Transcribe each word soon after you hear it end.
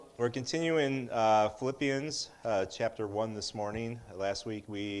We're continuing Philippians chapter 1 this morning. Last week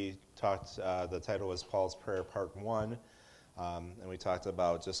we talked, the title was Paul's Prayer Part 1, and we talked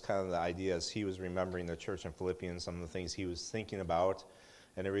about just kind of the ideas he was remembering the church in Philippians, some of the things he was thinking about,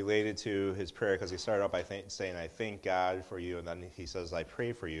 and it related to his prayer because he started out by saying, I thank God for you, and then he says, I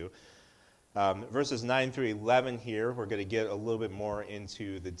pray for you. Verses 9 through 11 here, we're going to get a little bit more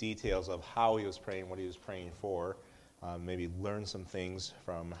into the details of how he was praying, what he was praying for. Maybe learn some things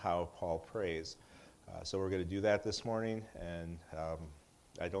from how Paul prays. So we're going to do that this morning, and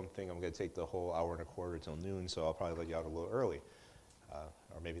I don't think I'm going to take the whole hour and a quarter till noon, so I'll probably let you out a little early.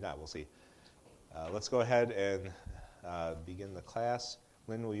 Or maybe not, we'll see. Let's go ahead and begin the class.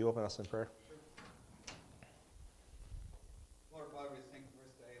 Lynn, will you open us in prayer? Lord God, we thank you for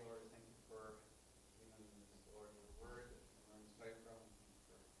this day. Lord, we thank you for giving us, Lord, your word that we learn to study from,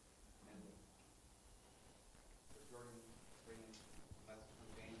 and for Jordan bringing a message from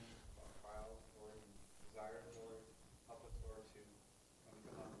James about trials, Lord, and desires, Lord. Help us, Lord, to, when we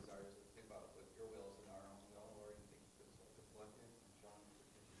come on desires, to think about what your will is in our own will, Lord, and thank you for this, Lord, the Philippians and John for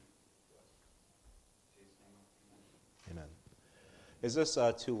teaching to us. In Jesus' name, amen. Amen. Is this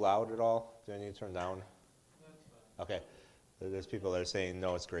too loud at all? Do I need to turn down? Okay. There's people that are saying,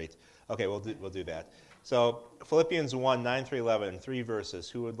 no, it's great. Okay, we'll do that. So Philippians 1, 9 through 11, 3 verses.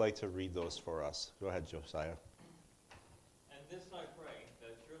 Who would like to read those for us? Go ahead, Josiah. And this I pray,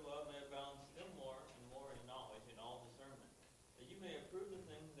 that your love may abound still more and more in knowledge and all discernment, that you may approve the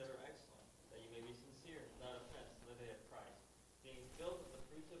things that are excellent, that you may be sincere without offense to the day of Christ, being filled with the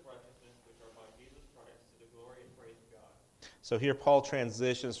fruits of righteousness which are by Jesus Christ, to the glory and praise of God. So here Paul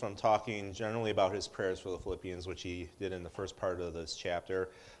transitions from talking generally about his prayers for the Philippians, which he did in the first part of this chapter,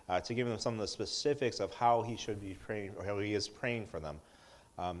 to give them some of the specifics of how he should be praying, or how he is praying for them.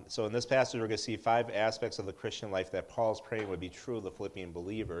 So in this passage, we're going to see 5 aspects of the Christian life that Paul's praying would be true of the Philippian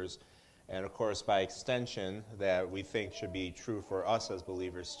believers, and of course, by extension, that we think should be true for us as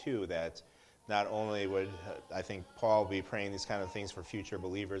believers too, that not only would, I think, Paul be praying these kind of things for future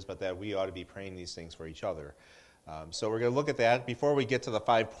believers, but that we ought to be praying these things for each other. So we're going to look at that. Before we get to the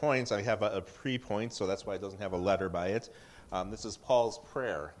 5 points, I have a pre-point, so that's why it doesn't have a letter by it. This is Paul's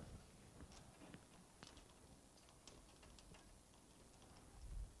prayer.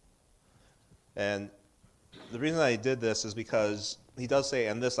 And the reason I did this is because he does say,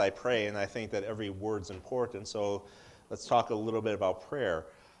 and this I pray, and I think that every word's important. So let's talk a little bit about prayer.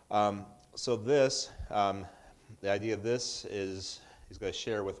 So this, the idea of this is he's going to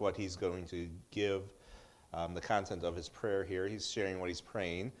share with what he's going to give the content of his prayer here. He's sharing what he's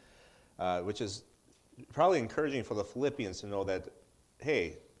praying, which is probably encouraging for the Philippians to know that,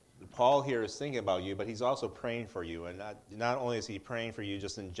 hey, Paul here is thinking about you, but he's also praying for you. And not only is he praying for you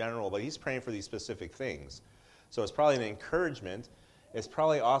just in general, but he's praying for these specific things. So it's probably an encouragement. It's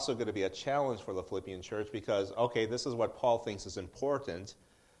probably also going to be a challenge for the Philippian church because, okay, this is what Paul thinks is important.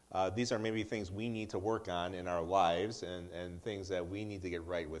 These are maybe things we need to work on in our lives and things that we need to get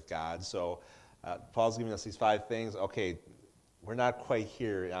right with God. So Paul's giving us these 5 things. Okay, we're not quite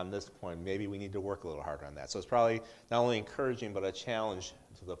here on this point. Maybe we need to work a little harder on that. So it's probably not only encouraging, but a challenge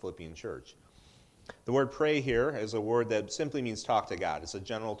to the Philippian church. The word pray here is a word that simply means talk to God. It's a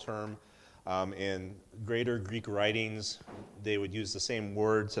general term. In greater Greek writings, they would use the same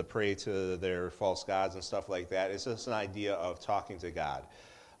word to pray to their false gods and stuff like that. It's just an idea of talking to God.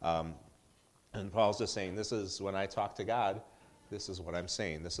 And Paul's just saying, this is when I talk to God, this is what I'm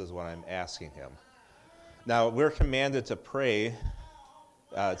saying. This is what I'm asking him. Now, we're commanded to pray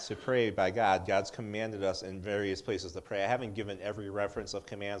by God. God's commanded us in various places to pray. I haven't given every reference of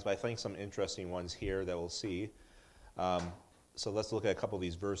commands, but I think some interesting ones here that we'll see. So let's look at a couple of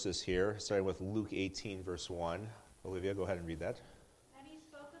these verses here, starting with Luke 18, verse 1. Olivia, go ahead and read that. And he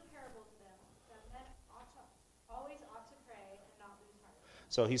spoke a parable to them, that men always ought to pray and not lose heart.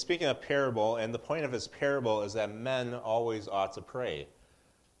 So he's speaking a parable, and the point of his parable is that men always ought to pray.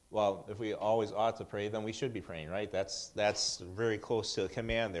 Well, if we always ought to pray, then we should be praying, right? That's very close to the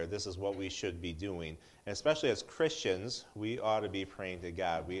command there. This is what we should be doing. And especially as Christians, we ought to be praying to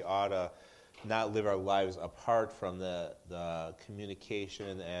God. We ought to not live our lives apart from the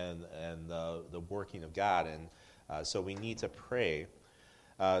communication and the working of God. And so we need to pray.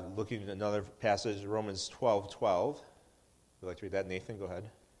 Looking at another passage, Romans 12:12. Would you like to read that? Nathan, go ahead.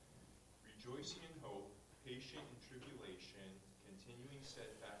 Rejoicing in hope, patient in tribulation, continuing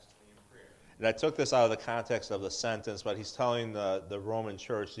steadfastly in prayer. And I took this out of the context of the sentence, but he's telling the Roman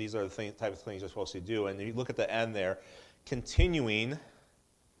church these are the type of things you're supposed to do. And you look at the end there, continuing.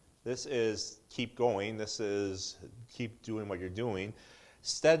 This is keep going. This is keep doing what you're doing.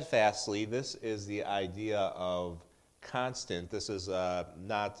 Steadfastly, this is the idea of constant. This is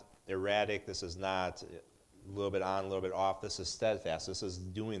not erratic. This is not a little bit on, a little bit off. This is steadfast. This is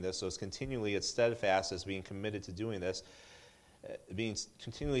doing this. So it's steadfast, as being committed to doing this, being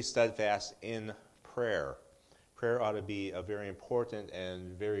continually steadfast in prayer. Prayer ought to be a very important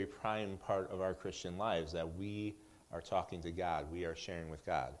and very prime part of our Christian lives, that we are talking to God, we are sharing with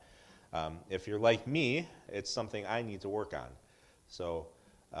God. If you're like me, it's something I need to work on. So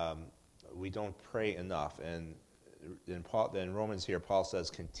we don't pray enough. And in Romans here, Paul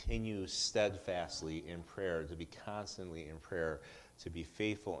says, continue steadfastly in prayer, to be constantly in prayer, to be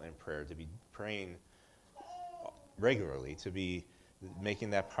faithful in prayer, to be praying regularly, to be making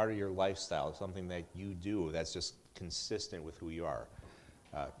that part of your lifestyle, something that you do that's just consistent with who you are.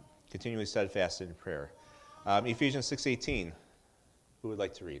 Continually steadfast in prayer. Ephesians 6:18. Who would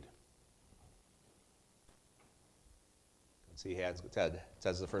like to read? Let's see hands. Ted.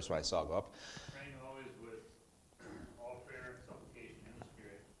 Ted's the first one I saw go up. Praying always with all prayer and supplication in the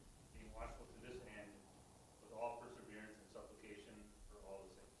Spirit, being watchful to this end, with all perseverance and supplication for all the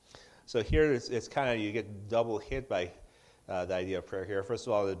saints. So here it's kind of, you get double hit by the idea of prayer here. First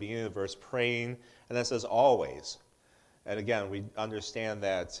of all, at the beginning of the verse, praying, and then it says always. And again, we understand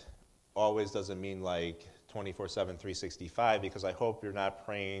that always doesn't mean like 24/7, 365, because I hope you're not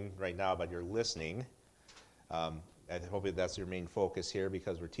praying right now, but you're listening. I hope that's your main focus here,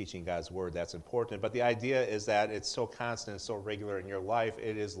 because we're teaching God's word. That's important. But the idea is that it's so constant, so regular in your life,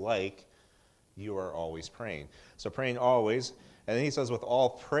 it is like you are always praying. So praying always. And then he says with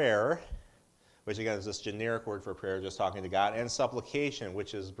all prayer, which again is this generic word for prayer, just talking to God, and supplication,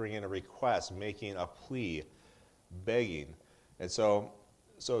 which is bringing a request, making a plea, begging. And so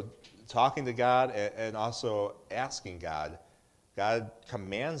talking to God and also asking God. God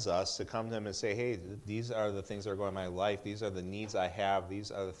commands us to come to him and say, hey, these are the things that are going on in my life. These are the needs I have. These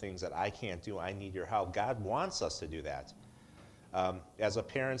are the things that I can't do. I need your help. God wants us to do that. As a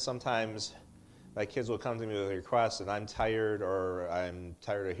parent, sometimes my kids will come to me with a request, and I'm tired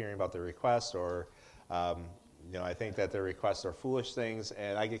of hearing about the request, or I think that their requests are foolish things,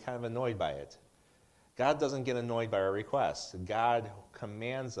 and I get kind of annoyed by it. God doesn't get annoyed by our requests. God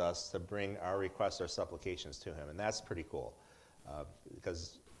commands us to bring our requests, our supplications to him, and that's pretty cool.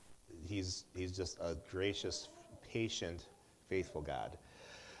 Because he's just a gracious, patient, faithful God.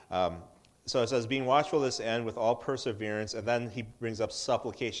 So it says, being watchful to this end with all perseverance, and then he brings up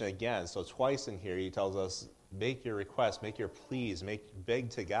supplication again. So twice in here he tells us, make your requests, make your pleas, beg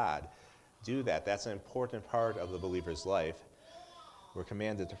to God. Do that. That's an important part of the believer's life. We're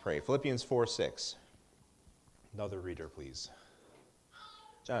commanded to pray. Philippians 4:6. Another reader, please.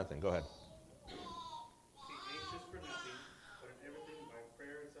 Jonathan, go ahead. Be anxious for nothing, but in everything by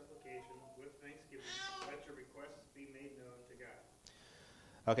prayer and supplication with thanksgiving, let your requests be made known to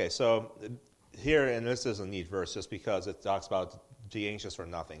God. Okay, so here, and this is a neat verse just because it talks about be anxious for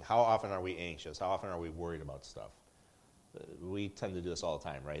nothing. How often are we anxious? How often are we worried about stuff? We tend to do this all the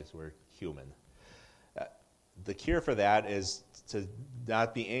time, right? So we're human. The cure for that is to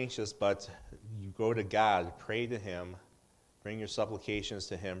not be anxious, but you go to God, pray to him, bring your supplications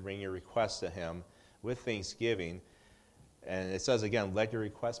to him, bring your requests to him with thanksgiving. And it says again, let your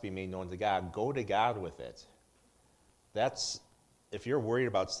requests be made known to God. Go to God with it. That's, if you're worried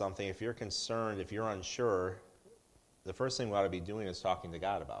about something, if you're concerned, if you're unsure, the first thing we ought to be doing is talking to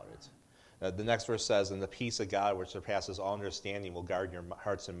God about it. The next verse says, and the peace of God, which surpasses all understanding, will guard your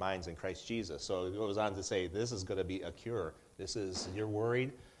hearts and minds in Christ Jesus. So it goes on to say, this is going to be a cure. You're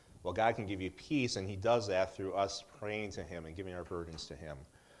worried? Well, God can give you peace, and he does that through us praying to him and giving our burdens to him.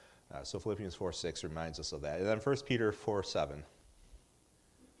 So Philippians 4:6 reminds us of that. And then 1 Peter 4:7.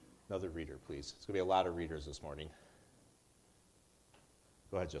 Another reader, please. It's going to be a lot of readers this morning.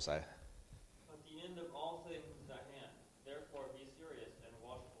 Go ahead, Josiah. At the end of all things is at hand. Therefore be serious and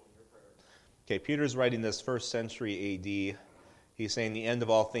watchful in your prayers. Okay, Peter's writing this 1st century A.D. He's saying the end of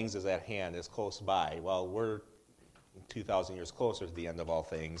all things is at hand, is close by. Well, we're 2,000 years closer to the end of all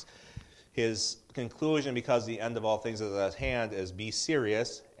things. His conclusion, because the end of all things is at hand, is be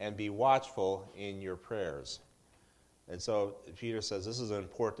serious and be watchful in your prayers. And so Peter says this is an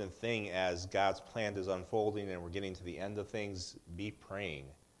important thing as God's plan is unfolding and we're getting to the end of things. Be praying.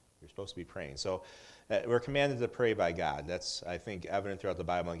 You're supposed to be praying. So we're commanded to pray by God. That's, I think, evident throughout the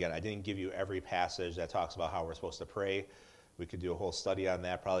Bible. Again, I didn't give you every passage that talks about how we're supposed to pray. We could do a whole study on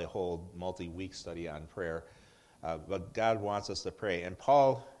that, probably a whole multi-week study on prayer. But God wants us to pray. And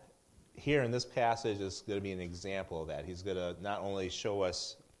Paul, here in this passage, is going to be an example of that. He's going to not only show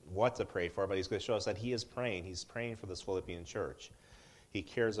us what to pray for, but he's going to show us that he is praying. He's praying for this Philippian church. He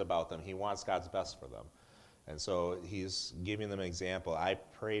cares about them. He wants God's best for them. And so he's giving them an example. I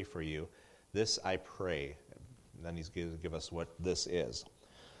pray for you. This I pray. And then he's going to give us what this is.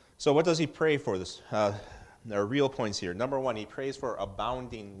 So what does he pray for? There are real points here. Number one, he prays for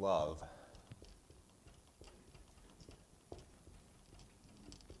abounding love.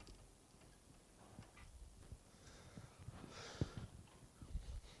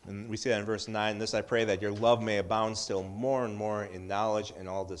 And we see that in verse 9. This I pray, that your love may abound still more and more in knowledge and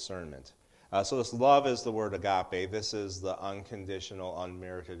all discernment. So this love is the word agape. This is the unconditional,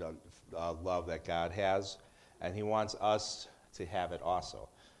 unmerited love that God has. And he wants us to have it also.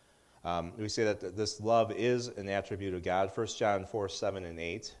 We say that this love is an attribute of God. 1 John 4, 7, and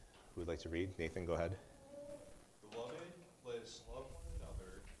 8. Who would like to read? Nathan, go ahead. Beloved, let us love one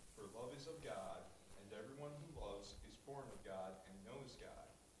another, for love is of God, and everyone who loves is born of God and knows God.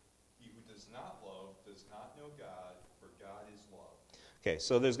 He who does not love does not know God, for God is love. Okay,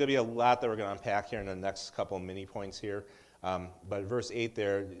 so there's going to be a lot that we're going to unpack here in the next couple of mini points here. But verse 8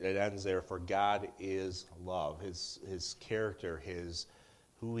 there, it ends there, for God is love. His character,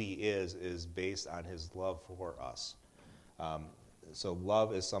 who he is based on his love for us. So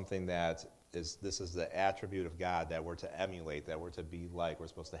love is something this is the attribute of God that we're to emulate, that we're to be like. We're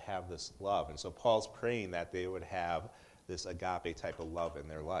supposed to have this love. And so Paul's praying that they would have this agape type of love in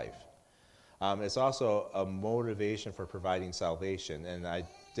their life. It's also a motivation for providing salvation. And I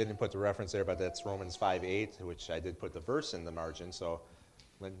didn't put the reference there, but that's Romans 5:8, which I did put the verse in the margin. So,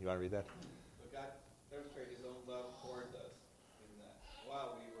 Lynn, you want to read that? But God demonstrated his own love towards us in that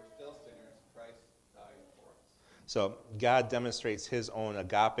while we were still sinners, Christ died for us. So God demonstrates his own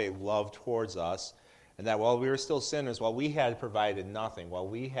agape love towards us, and that while we were still sinners, while we had provided nothing, while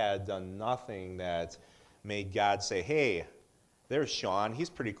we had done nothing that made God say, hey, there's Sean, he's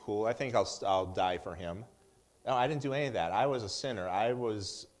pretty cool, I think I'll die for him. No, I didn't do any of that. I was a sinner. I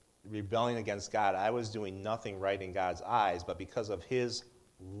was rebelling against God. I was doing nothing right in God's eyes, but because of his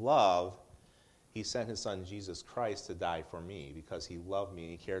love, he sent his son Jesus Christ to die for me because he loved me,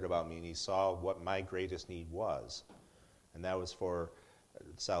 and he cared about me, and he saw what my greatest need was. And that was for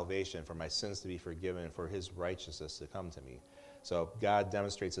salvation, for my sins to be forgiven, and for his righteousness to come to me. So God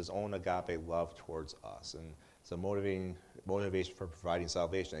demonstrates his own agape love towards us. And it's a motivation for providing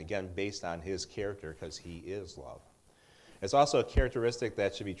salvation, again, based on his character, because he is love. It's also a characteristic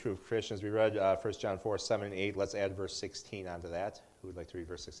that should be true of Christians. We read 1 John 4, 7, and 8. Let's add verse 16 onto that. Who would like to read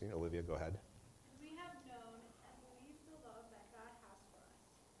verse 16? Olivia, go ahead. We have known and believed the love that God has for us.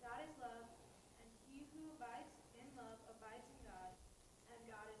 God is love, and he who abides in love abides in God, and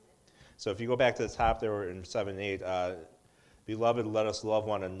God is in him. So if you go back to the top there in 7 and 8, beloved, let us love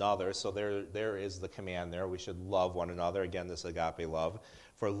one another. So there is the command there. We should love one another. Again, this agape love.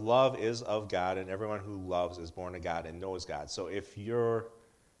 For love is of God, and everyone who loves is born of God and knows God. So if you're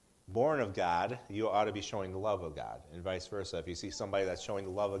born of God, you ought to be showing the love of God, and vice versa. If you see somebody that's showing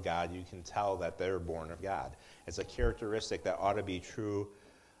the love of God, you can tell that they're born of God. It's a characteristic that ought to be true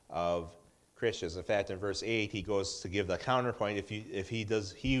of Christians. In fact, in verse 8, he goes to give the counterpoint.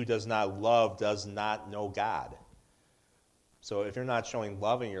 He who does not love does not know God. So if you're not showing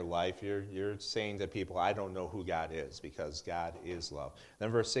love in your life, you're saying to people, I don't know who God is, because God is love. Then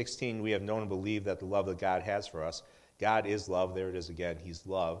verse 16, we have known and believed that the love that God has for us. God is love. There it is again. He's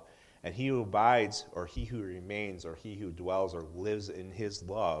love. And he who abides, or he who remains, or he who dwells or lives in his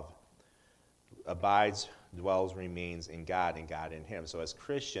love, abides, dwells, remains in God, and God in him. So as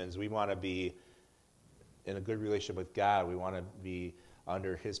Christians, we want to be in a good relationship with God. We want to be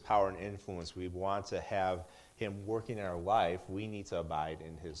under his power and influence. We want to have him working in our life. We need to abide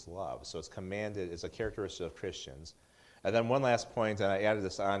in his love. So it's commanded, it's a characteristic of Christians. And then one last point, and I added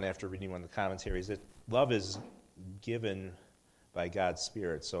this on after reading one of the commentaries, that love is given by God's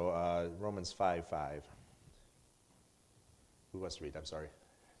Spirit. So Romans 5:5. Who wants to read? I'm sorry.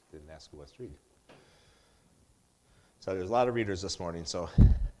 Didn't ask who wants to read. So there's a lot of readers this morning, so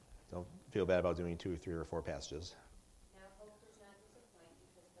don't feel bad about doing 2, 3, or 4 passages. Now hope does not disappoint,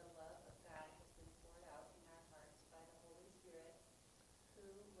 because the love of God has been poured out in our hearts by the Holy Spirit who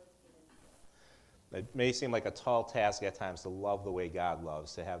was given to us. It may seem like a tall task at times to love the way God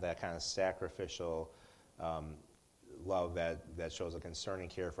loves, to have that kind of sacrificial love that shows a concern and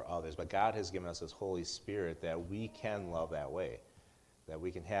care for others. But God has given us his Holy Spirit that we can love that way, that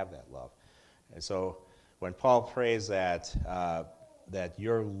we can have that love. And so when Paul prays that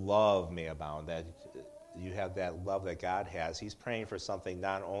your love may abound, that you have that love that God has, he's praying for something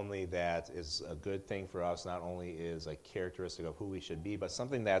not only that is a good thing for us, not only is a characteristic of who we should be, but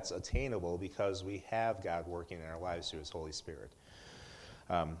something that's attainable because we have God working in our lives through his Holy Spirit.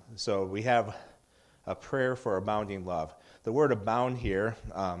 So we have a prayer for abounding love. The word abound here,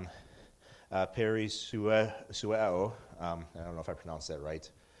 perisueo, I don't know if I pronounced that right,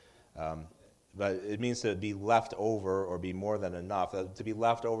 but it means to be left over or be more than enough. To be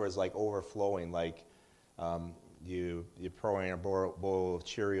left over is like overflowing, like you pour in a bowl of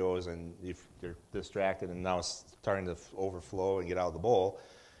Cheerios and you're distracted and now it's starting to overflow and get out of the bowl.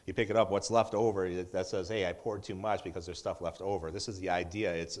 You pick it up, what's left over, that says, hey, I poured too much because there's stuff left over. This is the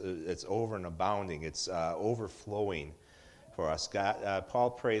idea. It's over and abounding. It's overflowing for us. God, Paul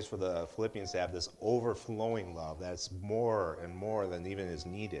prays for the Philippians to have this overflowing love that's more and more than even is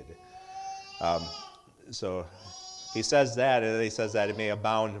needed. So he says that, and then he says that it may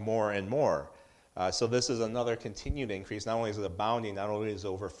abound more and more. So this is another continued increase. Not only is it abounding, not only is it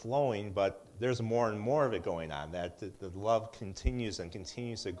overflowing, but there's more and more of it going on. That the love continues and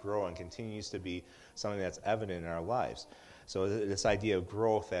continues to grow and continues to be something that's evident in our lives. So this idea of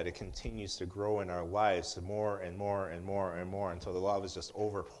growth, that it continues to grow in our lives more and more and more and more until the love is just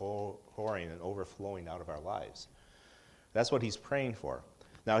overpouring and overflowing out of our lives. That's what he's praying for.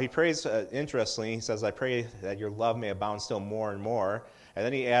 Now he prays, interestingly, he says, I pray that your love may abound still more and more. And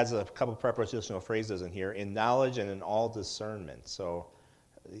then he adds a couple prepositional phrases in here, in knowledge and in all discernment. So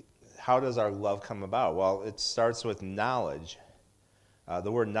how does our love come about? Well, it starts with knowledge.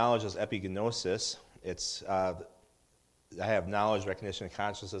 The word knowledge is epignosis. It's I have knowledge, recognition, and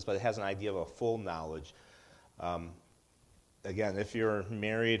consciousness, but it has an idea of a full knowledge. Again, if you're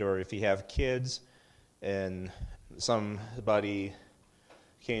married or if you have kids and somebody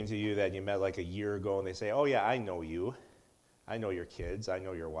came to you that you met like a year ago and they say, oh yeah, I know you. I know your kids. I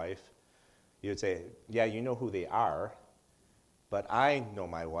know your wife. You would say, yeah, you know who they are, but I know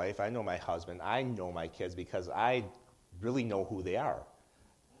my wife. I know my husband. I know my kids because I really know who they are.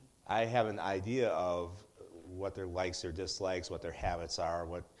 I have an idea of what their likes, their dislikes, what their habits are,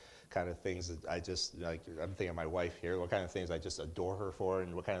 what kind of things that I just, like, I'm thinking of my wife here, what kind of things I just adore her for,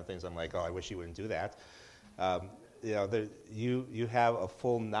 and what kind of things I'm like, oh, I wish you wouldn't do that. You have a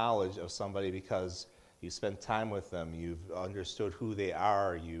full knowledge of somebody because you spent time with them, you've understood who they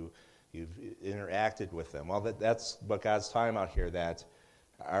are, you've interacted with them. Well, that's what God's talking about here, that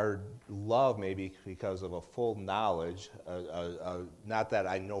our love may be because of a full knowledge, not that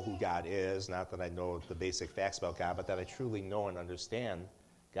I know who God is, not that I know the basic facts about God, but that I truly know and understand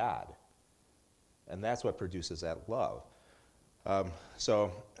God. And that's what produces that love.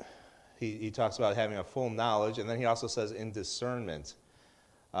 So he talks about having a full knowledge, and then he also says in discernment.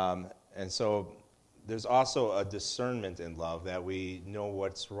 And so there's also a discernment in love, that we know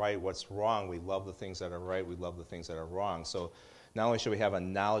what's right, what's wrong. We love the things that are right, we love the things that are wrong. So not only should we have a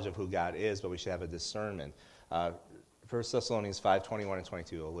knowledge of who God is, but we should have a discernment. 1 Thessalonians 5:21 and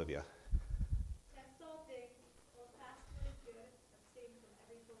 22, Olivia. Test all things, hold fast what is good, abstain from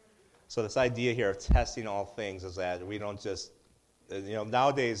every form of evil. So this idea here of testing all things is that we don't just,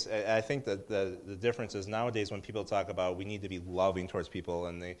 nowadays, I think that the difference is nowadays when people talk about we need to be loving towards people,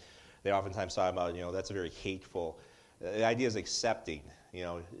 and they oftentimes talk about, that's a very hateful. The idea is accepting.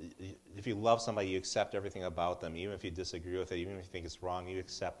 If you love somebody, you accept everything about them, even if you disagree with it, even if you think it's wrong, you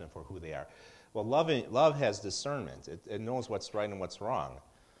accept them for who they are. Well, love has discernment. It knows what's right and what's wrong.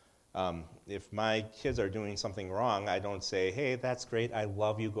 If my kids are doing something wrong, I don't say, hey, that's great, I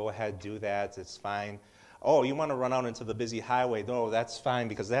love you, go ahead, do that, it's fine. Oh, you want to run out into the busy highway? No, that's fine,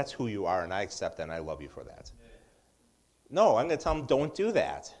 because that's who you are, and I accept that, and I love you for that. No, I'm going to tell them, don't do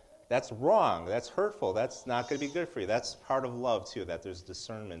that. That's wrong. That's hurtful. That's not going to be good for you. That's part of love, too, that there's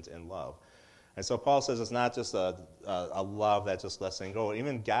discernment in love. And so Paul says it's not just a love that just lets things go.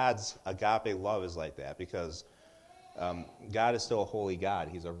 Even God's agape love is like that, because God is still a holy God.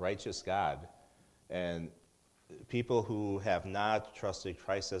 He's a righteous God. And people who have not trusted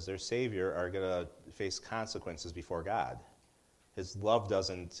Christ as their Savior are going to face consequences before God. His love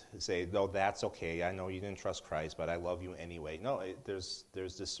doesn't say, no, that's okay. I know you didn't trust Christ, but I love you anyway. No, there's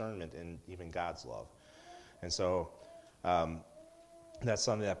discernment in even God's love. And so that's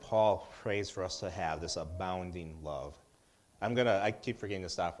something that Paul prays for us to have, this abounding love. I keep forgetting to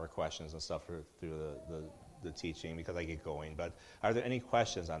stop for questions and stuff through the teaching because I get going. But are there any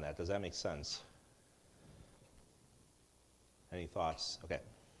questions on that? Does that make sense? Any thoughts? Okay.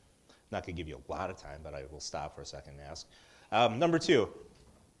 Not going to give you a lot of time, but I will stop for a second and ask. Number 2,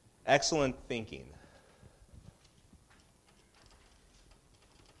 excellent thinking.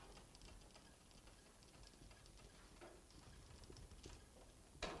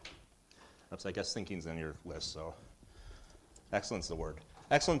 Oops, I guess thinking's in your list, so excellent's the word.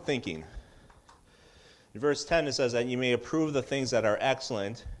 Excellent thinking. In verse 10, it says that you may approve the things that are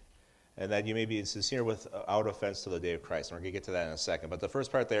excellent, and that you may be sincere without offense to the day of Christ. And we're going to get to that in a second. But the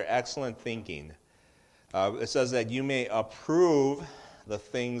first part there, excellent thinking. It says that you may approve the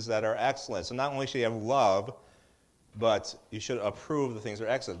things that are excellent. So not only should you have love, but you should approve the things that are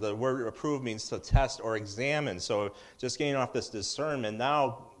excellent. The word approve means to test or examine. So just getting off this discernment,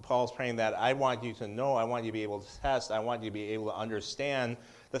 now Paul's praying that I want you to know, I want you to be able to test, I want you to be able to understand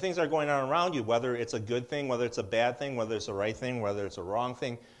the things that are going on around you, whether it's a good thing, whether it's a bad thing, whether it's a right thing, whether it's a wrong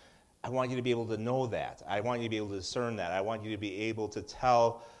thing. I want you to be able to know that. I want you to be able to discern that. I want you to be able to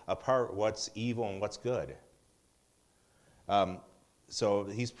tell apart what's evil and what's good. So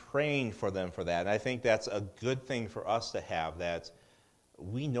he's praying for them for that. And I think that's a good thing for us to have, that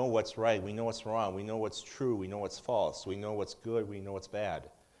we know what's right, we know what's wrong, we know what's true, we know what's false, we know what's good, we know what's bad.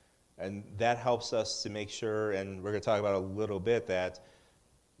 And that helps us to make sure, and we're going to talk about a little bit, that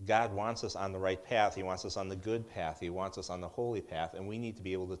God wants us on the right path. He wants us on the good path. He wants us on the holy path, and we need to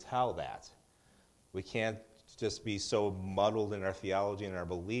be able to tell that. We can't just be so muddled in our theology and our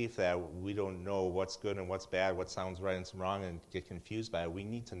belief that we don't know what's good and what's bad, what sounds right and what's wrong, and get confused by it. We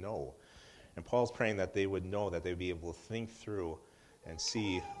need to know. And Paul's praying that they would know, that they would be able to think through and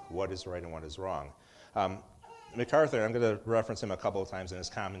see what is right and what is wrong. MacArthur, I'm going to reference him a couple of times in his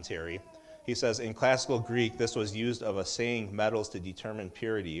commentary. He says, in classical Greek, this was used of assaying metals to determine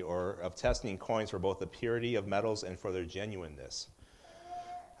purity, or of testing coins for both the purity of metals and for their genuineness.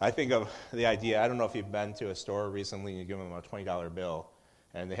 I think of the idea, I don't know if you've been to a store recently and you give them a $20 bill,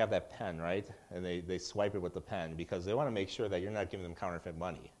 and they have that pen, right? And they swipe it with the pen because they want to make sure that you're not giving them counterfeit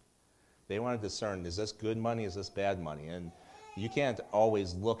money. They want to discern, is this good money, is this bad money? And you can't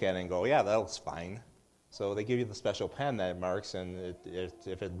always look at it and go, yeah, that looks fine. So they give you the special pen that marks, and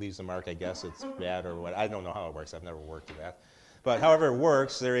if it leaves a mark, I guess it's bad or what. I don't know how it works. I've never worked with that. But however it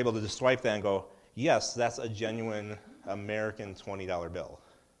works, they're able to just swipe that and go, yes, that's a genuine American $20 bill.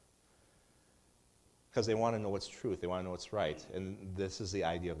 Because they want to know what's truth. They want to know what's right. And this is the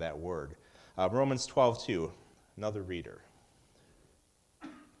idea of that word. Romans 12:2, another reader.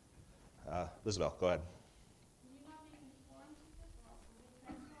 Isabel, go ahead.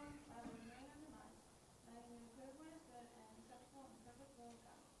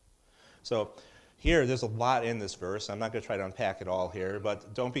 So here, there's a lot in this verse. I'm not going to try to unpack it all here,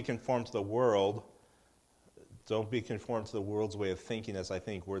 but don't be conformed to the world. Don't be conformed to the world's way of thinking, as I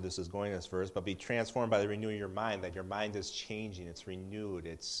think where this is going in this verse, but be transformed by the renewing of your mind, that your mind is changing, it's renewed,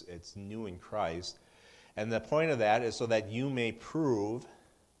 it's new in Christ. And the point of that is so that you may prove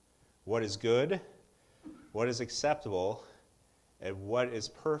what is good, what is acceptable, and what is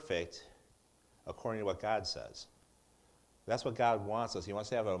perfect according to what God says. That's what God wants us. He wants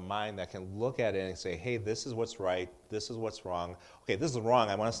to have a mind that can look at it and say, hey, this is what's right, this is what's wrong. Okay, this is wrong,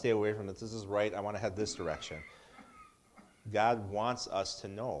 I want to stay away from it. This is right, I want to head this direction. God wants us to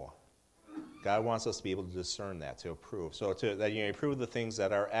know. God wants us to be able to discern that, to approve. So that you may approve the things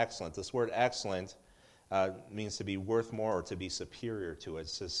that are excellent. This word excellent means to be worth more or to be superior to it.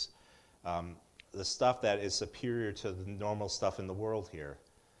 It's just the stuff that is superior to the normal stuff in the world here.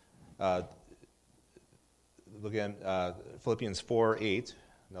 Look at Philippians 4:8.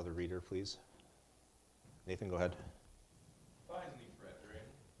 Another reader, please. Nathan, go ahead. Finally, brethren,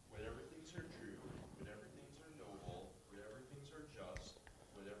 whatever things are true, whatever things are noble, whatever things are just,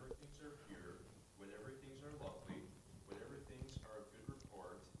 whatever things are pure, whatever things are lovely, whatever things are of good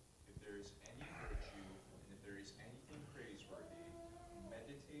report, if there is any virtue, and if there is anything praiseworthy,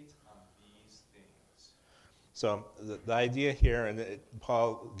 meditate on these things. So the idea here, and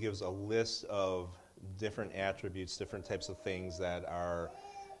Paul gives a list of different attributes, different types of things that are,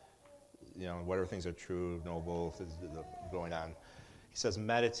 whatever things are true, noble, going on. He says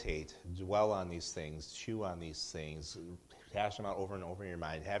meditate, dwell on these things, chew on these things, hash them out over and over in your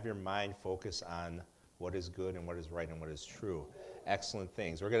mind. Have your mind focus on what is good and what is right and what is true. Excellent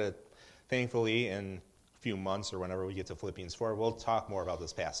things. We're going to, thankfully, in a few months or whenever we get to Philippians 4, we'll talk more about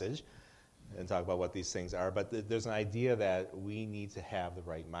this passage and talk about what these things are. But there's an idea that we need to have the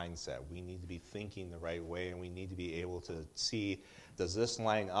right mindset. We need to be thinking the right way, and we need to be able to see, does this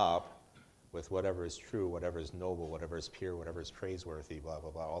line up with whatever is true, whatever is noble, whatever is pure, whatever is praiseworthy, blah,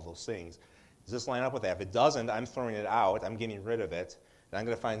 blah, blah, all those things. Does this line up with that? If it doesn't, I'm throwing it out, I'm getting rid of it, and I'm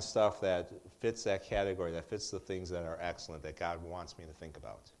going to find stuff that fits that category, that fits the things that are excellent, that God wants me to think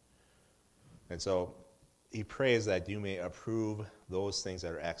about. And so he prays that you may approve those things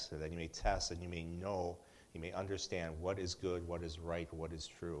that are excellent, that you may test, and you may know, you may understand what is good, what is right, what is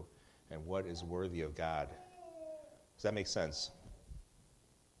true, and what is worthy of God. Does that make sense?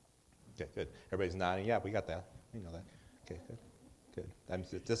 Okay, good. Everybody's nodding. Yeah, we got that. We know that. Okay, good.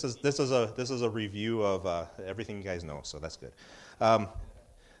 This is a review of everything you guys know, so that's good.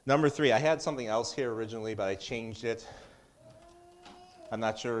 Number 3, I had something else here originally, but I changed it. I'm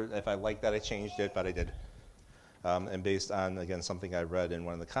not sure if I like that I changed it, but I did. And based on, again, something I read in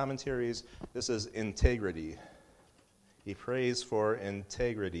one of the commentaries, this is integrity. He prays for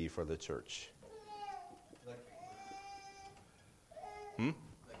integrity for the church. Hmm?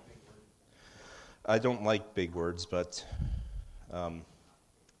 I don't like big words, but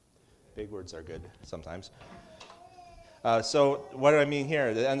big words are good sometimes. So what do I mean here?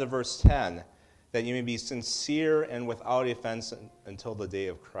 At the end of verse 10, that you may be sincere and without offense until the day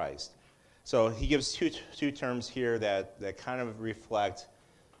of Christ. So he gives two terms here that kind of reflect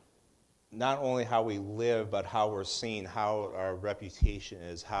not only how we live, but how we're seen, how our reputation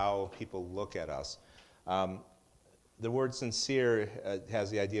is, how people look at us. The word sincere has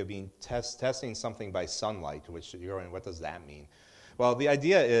the idea of being testing something by sunlight, which you're going, what does that mean? Well, the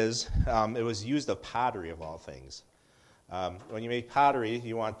idea is it was used of pottery of all things. When you make pottery,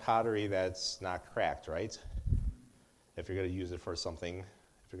 you want pottery that's not cracked, right? If you're going to use it for something,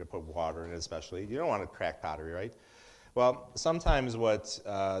 if you're going to put water in it especially, you don't want to crack pottery, right? Well, sometimes what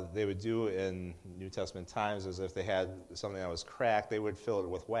they would do in New Testament times is if they had something that was cracked, they would fill it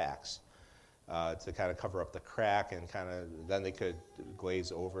with wax to kind of cover up the crack, and then they could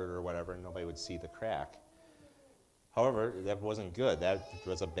glaze over it or whatever, and nobody would see the crack. However, that wasn't good. That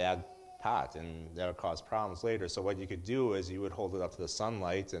was a bad pot, and that would cause problems later. So what you could do is you would hold it up to the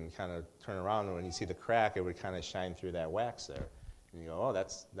sunlight and kind of turn around, and when you see the crack, it would kind of shine through that wax there. And you go, oh,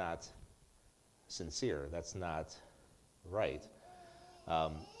 that's not sincere. That's not right.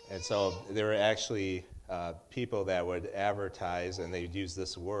 And so there were actually people that would advertise, and they'd use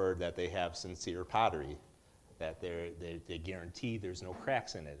this word that they have sincere pottery, that they guarantee there's no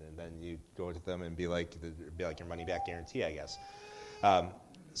cracks in it. And then you go to them and be like your money back guarantee, I guess.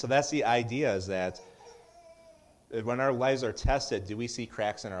 So that's the idea, is that when our lives are tested, do we see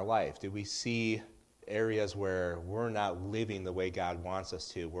cracks in our life? Do we see areas where we're not living the way God wants us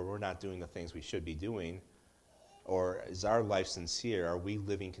to, where we're not doing the things we should be doing? Or is our life sincere? Are we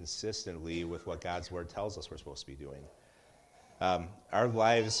living consistently with what God's Word tells us we're supposed to be doing? Our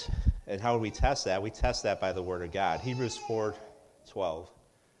lives, and how do we test that? We test that by the Word of God. Hebrews 4:12.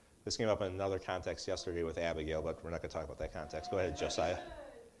 This came up in another context yesterday with Abigail, but we're not going to talk about that context. Go ahead, Josiah.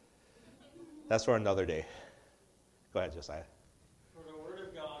 That's for another day. Go ahead, Josiah. For the word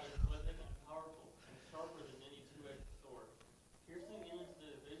of God is living and powerful and sharper than any two-edged sword, piercing even to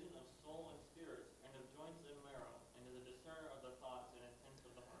the division of soul and spirit, and of joints and marrow, and is a discerner of the thoughts and intents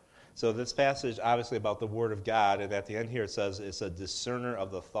of the heart. So this passage, obviously, about the Word of God, and at the end here it says it's a discerner of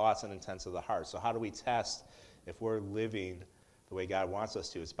the thoughts and intents of the heart. So how do we test if we're living the way God wants us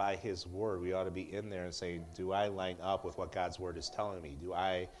to? It's by His Word. We ought to be in there and saying, do I line up with what God's Word is telling me? Do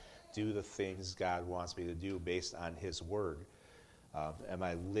I do the things God wants me to do based on His Word? Am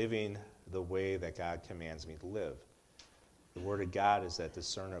I living the way that God commands me to live? The Word of God is that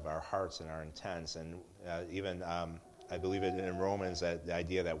discerner of our hearts and our intents. And even I believe it in Romans, that the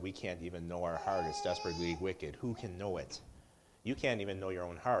idea that we can't even know our heart is desperately wicked. Who can know it? You can't even know your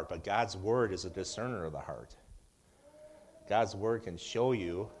own heart, but God's Word is a discerner of the heart. God's Word can show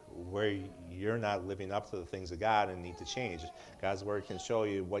you where you're not living up to the things of God and need to change. God's Word can show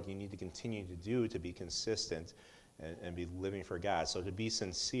you what you need to continue to do to be consistent and be living for God. So to be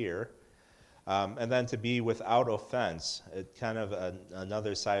sincere, and then to be without offense. It kind of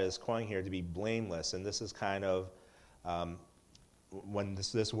another side of this coin here, to be blameless. And this is kind of, when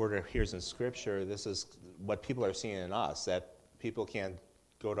this word appears in Scripture, this is what people are seeing in us, that people can't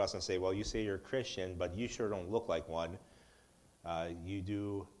go to us and say, well, you say you're a Christian, but you sure don't look like one. You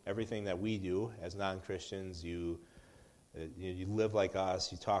do everything that we do as non-Christians. You live like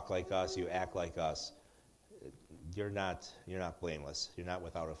us. You talk like us. You act like us. You're not blameless. You're not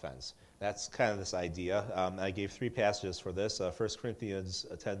without offense. That's kind of this idea. I gave 3 passages for this. 1 Corinthians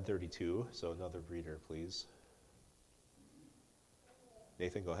 10:32. So another reader, please.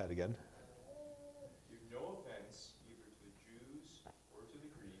 Nathan, go ahead again. Give no offense either to the Jews or to the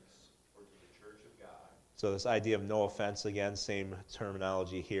Greeks or to the church of God. So this idea of no offense, again, same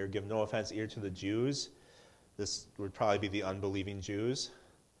terminology here. Give no offense either to the Jews. This would probably be the unbelieving Jews.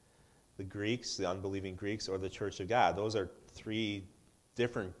 The Greeks, the unbelieving Greeks, or the church of God. Those are 3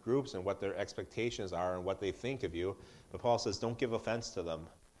 different groups and what their expectations are and what they think of you. But Paul says, don't give offense to them.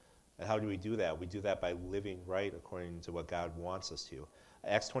 And how do we do that? We do that by living right according to what God wants us to.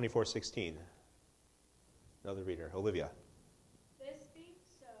 Acts 24:16. Another reader, Olivia. This being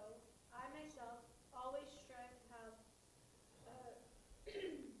so, I myself always strive to have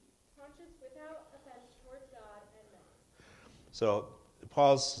conscience without offense towards God and men. So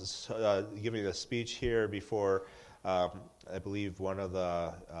Paul's giving a speech here before, I believe, one of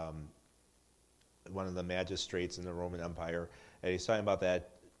the magistrates in the Roman Empire, and he's talking about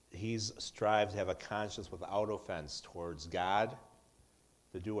that he's strived to have a conscience without offense towards God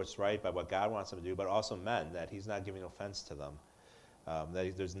to do what's right by what God wants them to do, but also men, that he's not giving offense to them.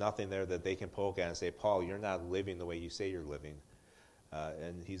 That there's nothing there that they can poke at and say, Paul, you're not living the way you say you're living.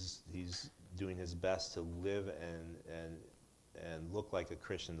 And he's doing his best to live and look like a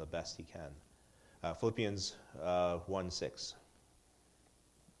Christian the best he can. Philippians 1:6.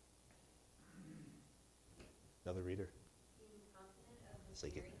 Another reader? Being confident of this It's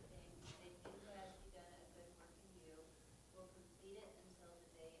like very thing, that he who has begun a good work in you will complete it until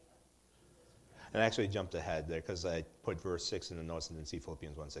the day of Jesus Christ. And I actually jumped ahead there because I put verse 6 in the notes and didn't see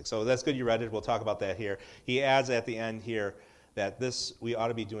Philippians 1:6. So that's good you read it. We'll talk about that here. He adds at the end here that this we ought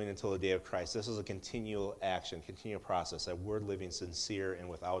to be doing until the day of Christ. This is a continual action, continual process, that we're living sincere and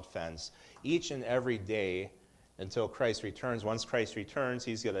without offense each and every day until Christ returns. Once Christ returns,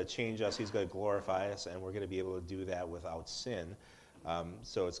 he's going to change us, he's going to glorify us, and we're going to be able to do that without sin.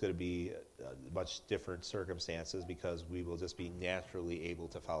 So it's going to be much different circumstances because we will just be naturally able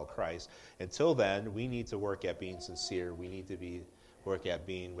to follow Christ. Until then, we need to work at being sincere. We need to work at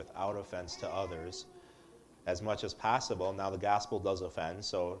being without offense to others as much as possible. Now, the gospel does offend,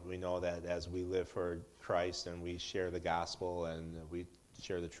 so we know that as we live for Christ and we share the gospel and we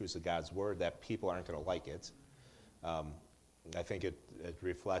share the truths of God's word, that people aren't going to like it. I think it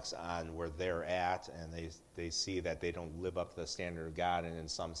reflects on where they're at, and they see that they don't live up to the standard of God, and in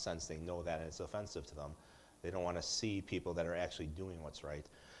some sense they know that, and it's offensive to them. They don't want to see people that are actually doing what's right.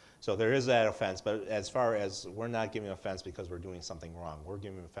 So there is that offense, but as far as we're not giving offense because we're doing something wrong. We're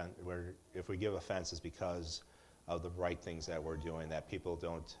giving offense. If we give offense, it's because of the right things that we're doing, that people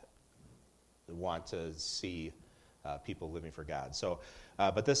don't want to see people living for God. So,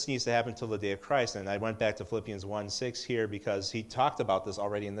 but this needs to happen until the day of Christ. And I went back to Philippians 1:6 here because he talked about this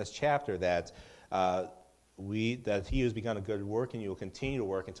already in this chapter, that that he who's begun a good work in you will continue to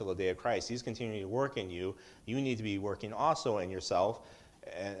work until the day of Christ. He's continuing to work in you. You need to be working also in yourself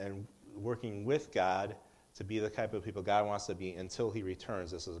and working with God to be the type of people God wants to be until he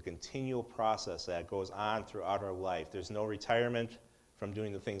returns. This is a continual process that goes on throughout our life. There's no retirement from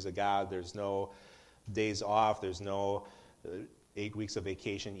doing the things of God. There's no days off. There's no 8 weeks of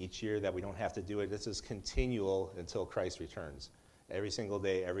vacation each year that we don't have to do it. This is continual until Christ returns. Every single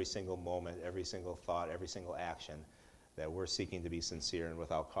day, every single moment, every single thought, every single action, that we're seeking to be sincere and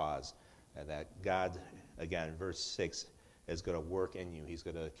without cause. And that God, again, verse 6, is going to work in you. He's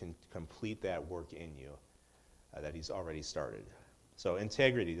going to complete that work in you that he's already started. So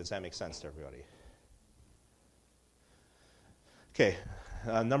integrity, does that make sense to everybody? Okay,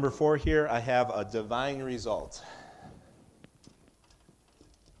 number 4 here, I have a divine result.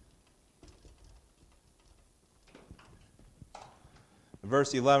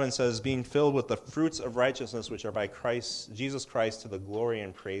 Verse 11 says, being filled with the fruits of righteousness which are by Jesus Christ, to the glory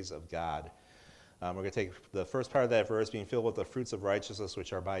and praise of God. We're going to take the first part of that verse, being filled with the fruits of righteousness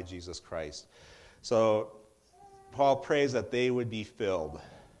which are by Jesus Christ. So Paul prays that they would be filled.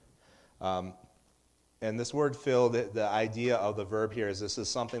 And this word filled, the idea of the verb here is this is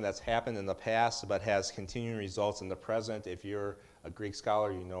something that's happened in the past but has continuing results in the present. If you're a Greek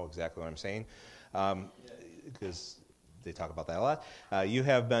scholar, you know exactly what I'm saying, because they talk about that a lot. You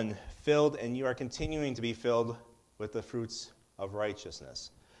have been filled, and you are continuing to be filled with the fruits of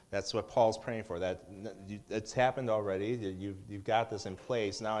righteousness. That's what Paul's praying for. That it's happened already. You've got this in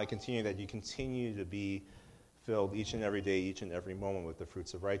place. Now I continue that you continue to be filled each and every day, each and every moment with the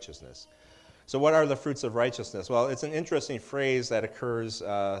fruits of righteousness. So what are the fruits of righteousness? Well, it's an interesting phrase that occurs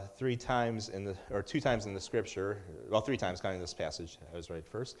 2 times in the Scripture. Well, 3 times counting this passage. I was right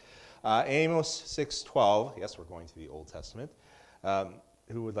first. Amos 6:12. Yes, we're going to the Old Testament.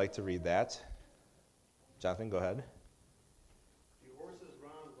 Who would like to read that? Jonathan, go ahead. Do horses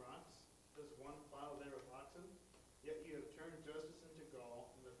run on rocks? Does one plow there with oxen? Yet you have turned justice into gall,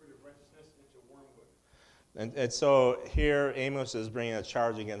 and the fruit of righteousness into wormwood. And so here Amos is bringing a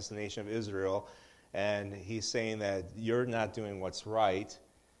charge against the nation of Israel, and he's saying that you're not doing what's right,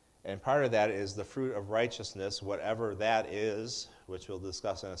 and part of that is the fruit of righteousness, whatever that is, which we'll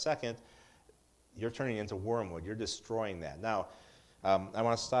discuss in a second. You're turning into wormwood. You're destroying that. Now, I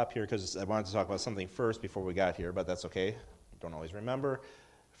want to stop here because I wanted to talk about something first before we got here, but that's okay. Don't always remember.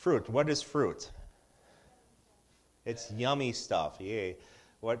 Fruit. What is fruit? It's yummy stuff. Yay.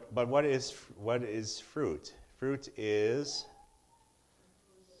 But what is fruit? Fruit is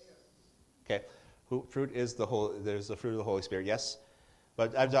okay. Fruit is there's the fruit of the Holy Spirit. Yes,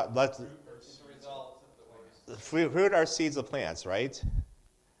 but fruit are seeds of plants, right?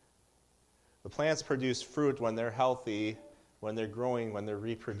 The plants produce fruit when they're healthy, when they're growing, when they're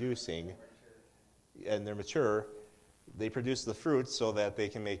reproducing, and they're mature. They produce the fruit so that they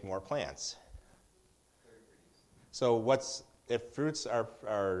can make more plants. So if fruits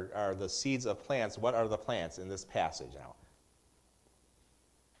are the seeds of plants, what are the plants in this passage now?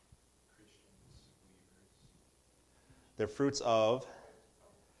 Christians, believers. They're fruits of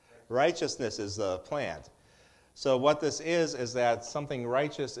righteousness is the plant. So what this is that something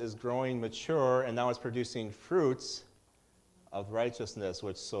righteous is growing mature, and now it's producing fruits of righteousness,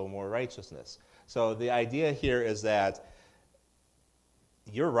 which sow more righteousness. So the idea here is that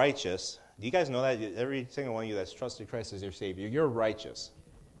you're righteous. Do you guys know that? Every single one of you that's trusted Christ as your Savior, you're righteous.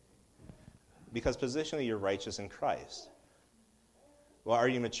 Because positionally, you're righteous in Christ. Well, are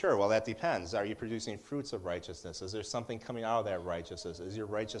you mature? Well, that depends. Are you producing fruits of righteousness? Is there something coming out of that righteousness? Is your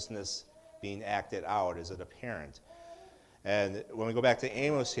righteousness being acted out? Is it apparent? And when we go back to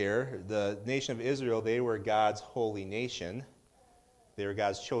Amos here, the nation of Israel, they were God's holy nation. They were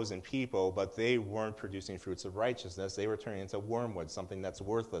God's chosen people, but they weren't producing fruits of righteousness. They were turning into wormwood, something that's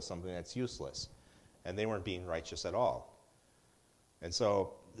worthless, something that's useless. And they weren't being righteous at all. And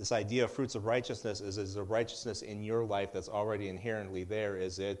so this idea of fruits of righteousness is the righteousness in your life that's already inherently there.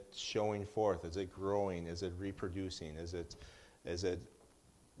 Is it showing forth? Is it growing? Is it reproducing? Is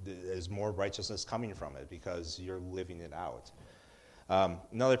more righteousness coming from it because you're living it out?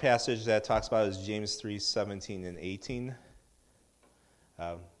 Another passage that talks about is James 3:17 and 18.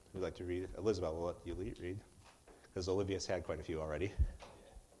 We'd like to read. Elizabeth, will let you read, because Olivia's had quite a few already.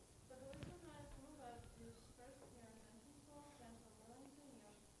 But the wisdom that is from above is first pure, then peaceful, gentle, willing to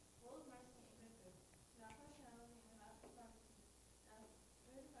yield, full of mercy and good fruits, without partiality and without hypocrisy. As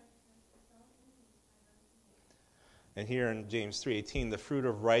good righteousness is sown in peace by those who make peace. And here in James 3:18, the fruit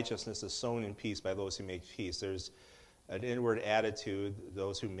of righteousness is sown in peace by those who make peace. There's an inward attitude.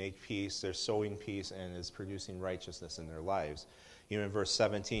 Those who make peace, they're sowing peace and is producing righteousness in their lives. Even in verse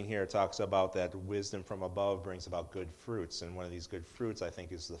 17 here, it talks about that wisdom from above brings about good fruits. And one of these good fruits, I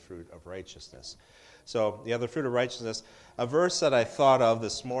think, is the fruit of righteousness. So, the fruit of righteousness. A verse that I thought of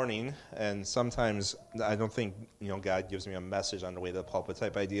this morning, and sometimes I don't think God gives me a message on the way to the pulpit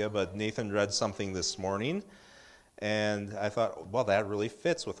type idea, but Nathan read something this morning, and I thought, well, that really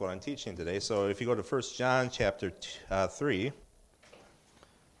fits with what I'm teaching today. So if you go to 1 John chapter 3,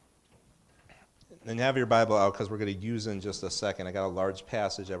 and have your Bible out because we're going to use it in just a second. I got a large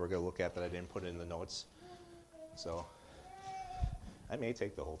passage that we're going to look at that I didn't put in the notes. So I may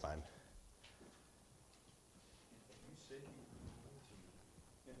take the whole time. You said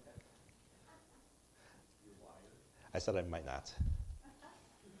you liar. I said I might not.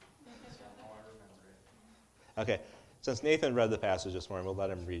 That's not how I remember it. Okay, since Nathan read the passage this morning, we'll let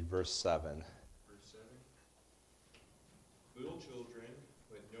him read verse 7. Verse 7. Little children,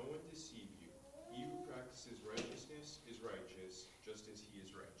 let no one deceive you. He who practices righteousness is righteous, just as he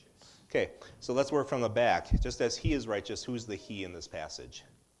is righteous. Okay, so let's work from the back. Just as he is righteous, who's the he in this passage?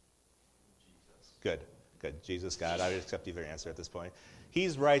 Jesus. Good. Jesus, God. I would accept either answer at this point.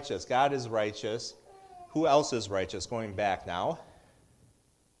 He's righteous. God is righteous. Who else is righteous? Going back now.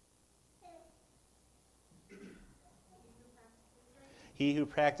 He who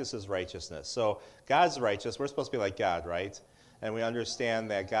practices righteousness. So God's righteous. We're supposed to be like God, right? And we understand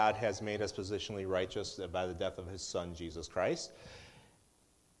that God has made us positionally righteous by the death of his Son, Jesus Christ.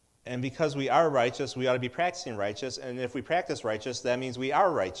 And because we are righteous, we ought to be practicing righteous. And if we practice righteous, that means we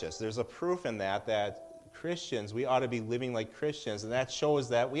are righteous. There's a proof in that Christians, we ought to be living like Christians, and that shows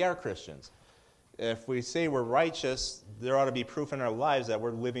that we are Christians. If we say we're righteous, there ought to be proof in our lives that we're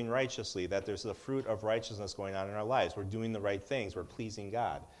living righteously, that there's the fruit of righteousness going on in our lives. We're doing the right things. We're pleasing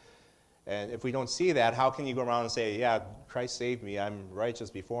God. And if we don't see that, how can you go around and say, yeah, Christ saved me, I'm righteous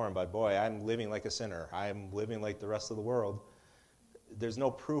before him, but boy, I'm living like a sinner. I'm living like the rest of the world. There's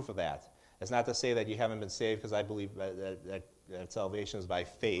no proof of that. It's not to say that you haven't been saved, because I believe that salvation is by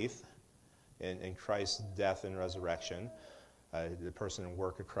faith in Christ's death and resurrection, the person and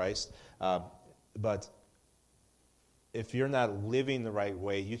work of Christ. But if you're not living the right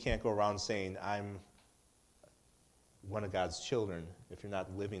way, you can't go around saying, I'm one of God's children, if you're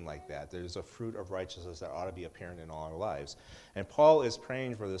not living like that. There's a fruit of righteousness that ought to be apparent in all our lives. And Paul is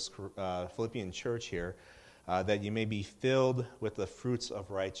praying for this Philippian church here, that you may be filled with the fruits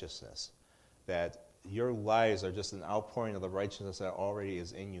of righteousness, that your lives are just an outpouring of the righteousness that already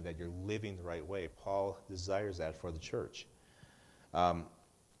is in you, that you're living the right way. Paul desires that for the church.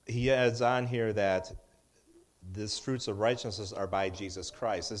 He adds on here that these fruits of righteousness are by Jesus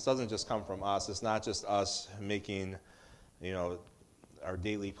Christ. This doesn't just come from us. It's not just us making, our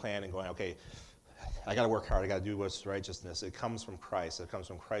daily plan and going, okay, I got to work hard. I got to do what's righteousness. It comes from Christ. It comes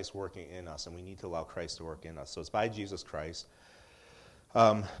from Christ working in us, and we need to allow Christ to work in us. So it's by Jesus Christ.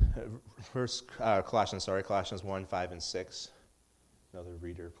 Colossians 1, 5, and 6. Another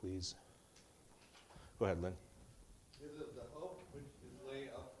reader, please. Go ahead, Lynn. Is of the hope which is laid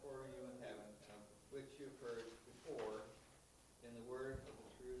up for you in heaven, and of which you've heard before in the word of the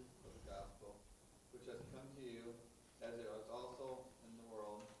truth of the gospel, which has come to you, as it was also in the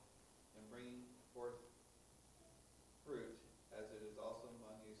world, and bringing forth fruit, as it is also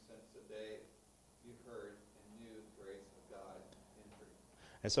among you since the day you heard and knew the grace of God in truth.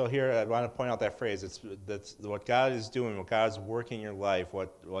 And so here I want to point out that phrase. That's what God is doing, what God's working in your life,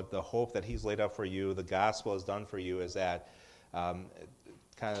 what the hope that He's laid up for you, the gospel has done for you, is that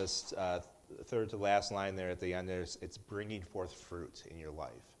kind of third to last line there at the end. It's bringing forth fruit in your life.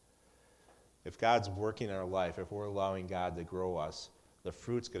 If God's working in our life, if we're allowing God to grow us, the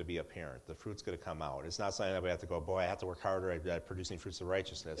fruit's going to be apparent. The fruit's going to come out. It's not something that we have to go, boy, I have to work harder at producing fruits of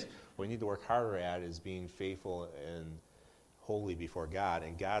righteousness. What we need to work harder at is being faithful and holy before God,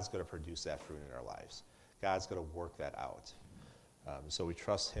 and God's going to produce that fruit in our lives. God's going to work that out. So we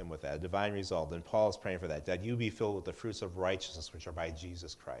trust Him with that. A divine result. And Paul is praying for that you be filled with the fruits of righteousness which are by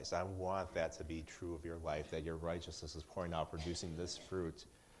Jesus Christ. I want that to be true of your life, that your righteousness is pouring out, producing this fruit.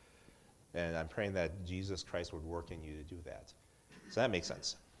 And I'm praying that Jesus Christ would work in you to do that. So that makes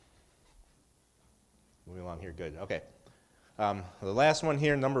sense. Moving along here, good. Okay. The last one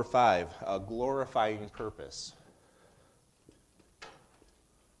here, number 5, a glorifying purpose.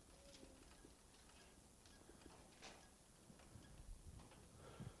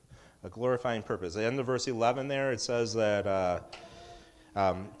 A glorifying purpose. At the end of verse 11 there, it says that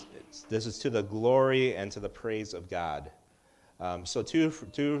this is to the glory and to the praise of God. So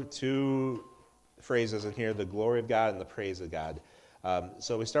two phrases in here, the glory of God and the praise of God.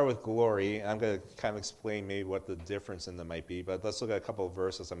 So we start with glory. I'm going to kind of explain maybe what the difference in them might be, but let's look at a couple of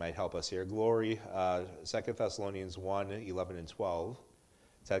verses that might help us here. Glory, 2 Thessalonians 1, 11 and 12.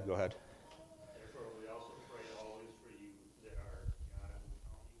 Ted, go ahead. Therefore, we also pray always for you, that our God will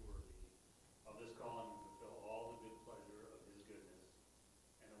count you worthy of this calling and fulfill all the good pleasure of His goodness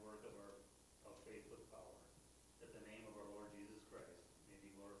and the work of faith with power, that the name of our Lord Jesus Christ may be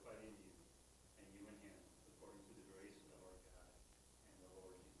glorified in you, and you in Him, according to the grace of our God and the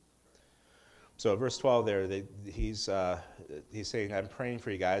Lord Jesus Christ. So verse 12 there, he's saying, I'm praying for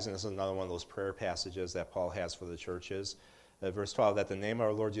you guys, and this is another one of those prayer passages that Paul has for the churches. Verse 12, that the name of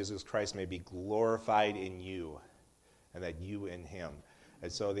our Lord Jesus Christ may be glorified in you, and that you in Him.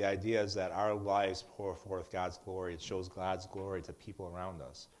 And so the idea is that our lives pour forth God's glory. It shows God's glory to people around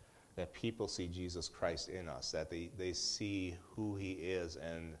us, that people see Jesus Christ in us, that they see who He is,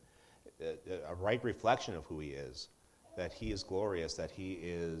 and a right reflection of who He is, that He is glorious, that He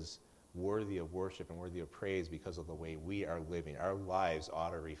is worthy of worship and worthy of praise because of the way we are living. Our lives ought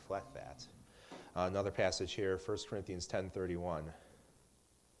to reflect that. Another passage here, 1 Corinthians 10:31.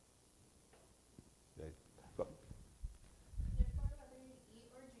 Therefore, whether you eat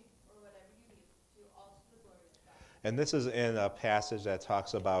or drink, or whatever you do, do all to the glory of God. And this is in a passage that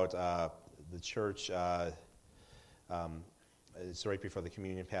talks about the church. It's right before the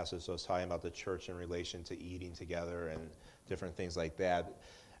communion passage, so it's talking about the church in relation to eating together and different things like that.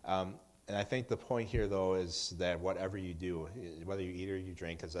 And I think the point here, though, is that whatever you do, whether you eat or you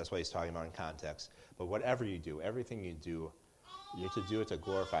drink, because that's what he's talking about in context, but whatever you do, everything you do, you're to do it to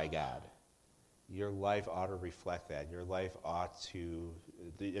glorify God. Your life ought to reflect that. Your life ought to,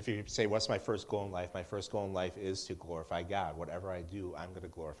 if you say, what's my first goal in life? My first goal in life is to glorify God. Whatever I do, I'm going to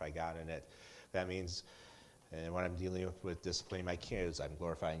glorify God in it. That means, and when I'm dealing with disciplining my kids, I'm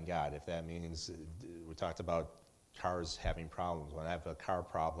glorifying God. If that means, we talked about cars having problems. When I have a car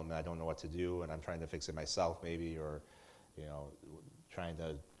problem and I don't know what to do and I'm trying to fix it myself maybe, or trying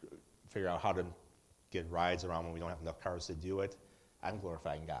to figure out how to get rides around when we don't have enough cars to do it, I'm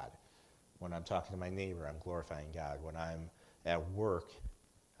glorifying God. When I'm talking to my neighbor, I'm glorifying God. When I'm at work,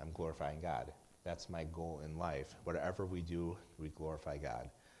 I'm glorifying God. That's my goal in life. Whatever we do, we glorify God.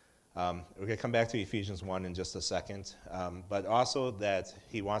 We're going to come back to Ephesians 1 in just a second, but also that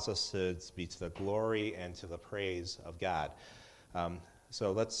he wants us to be to the glory and to the praise of God.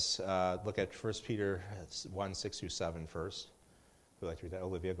 So let's look at 1 Peter 1, 6 through 7 first. Would you like to read that?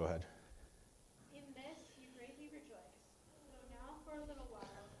 Olivia, go ahead. In this you greatly rejoice, though now for a little while,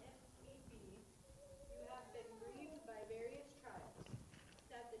 if need be, you have been grieved by various trials,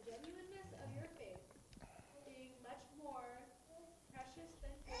 that the genuineness of your faith, being much more precious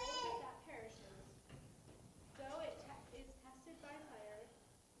than gold that perishes, though it is tested by fire,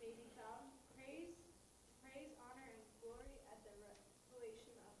 may be found praise, honor, and glory at the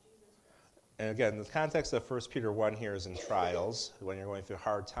revelation of Jesus Christ. And again, the context of 1 Peter 1 here is in trials, when you're going through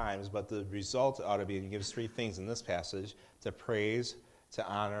hard times, but the result ought to be, and he gives 3 things in this passage, to praise, to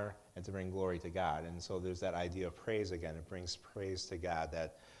honor, and to bring glory to God. And so there's that idea of praise again. It brings praise to God,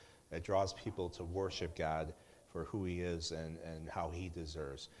 that it draws people to worship God for who he is and how he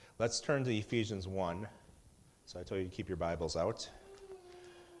deserves. Let's turn to Ephesians 1. So I told you to keep your Bibles out.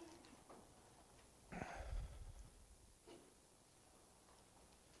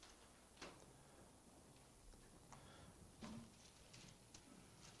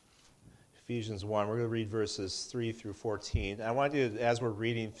 Ephesians 1, we're going to read verses 3 through 14. I want you to, as we're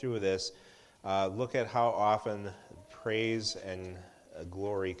reading through this, look at how often praise and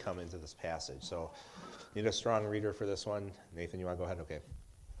glory come into this passage. So, need a strong reader for this one. Nathan, you want to go ahead? Okay.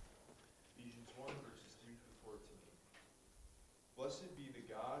 Ephesians 1, verses 3 through 14. Blessed be the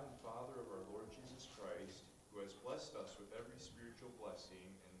God and Father of our Lord Jesus Christ, who has blessed us with every spiritual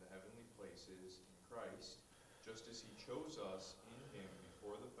blessing in the heavenly places in Christ, just as he chose us in him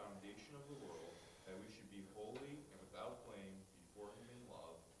before the foundation of the world, that we should be holy and without blame before him in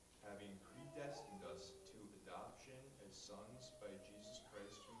love, having predestined us to adoption as sons by Jesus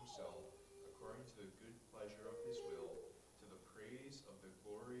Christ to himself, according to the good pleasure of his will, to the praise of the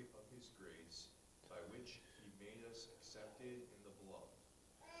glory of his grace, by which he made us accepted in the beloved.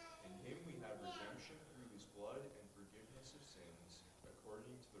 In him we have redemption through his blood and forgiveness of sins,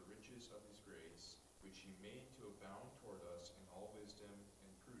 according to the riches of his grace, which he made to abound toward us in all wisdom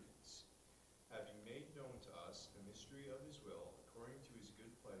and prudence, having made known to us the mystery of his will, according to his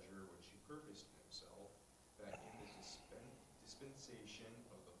good pleasure, which he purposed in himself, that in the dispensation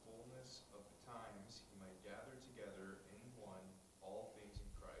of the fullness of the times he might gather together in one all things in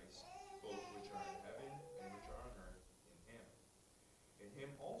Christ, both which are in heaven and which are on earth, in him. In him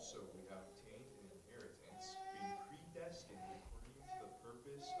also we have obtained an inheritance, being predestined according to the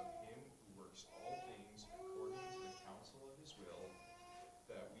purpose of him who works all things according to the counsel of his will,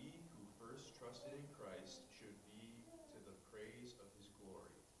 that we who first trusted in Christ should be to the praise of his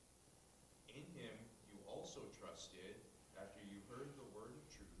glory. In him you also trusted, after you heard the word of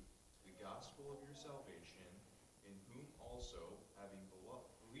truth, the gospel of your salvation, in whom also, having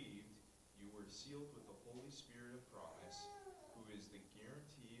believed, you were sealed with the Holy Spirit of promise, who is the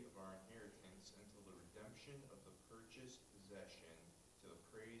guarantee of our inheritance until the redemption of the purchased possession, to the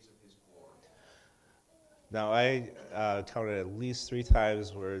praise of his glory. Now, I counted at least 3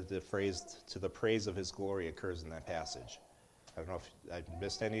 times where the phrase "to the praise of his glory" occurs in that passage. I don't know if I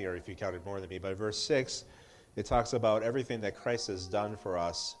missed any or if you counted more than me, but verse 6, it talks about everything that Christ has done for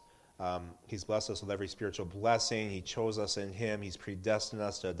us. He's blessed us with every spiritual blessing. He chose us in him. He's predestined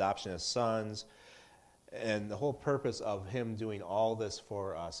us to adoption as sons. And the whole purpose of him doing all this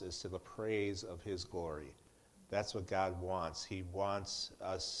for us is to the praise of his glory. That's what God wants. He wants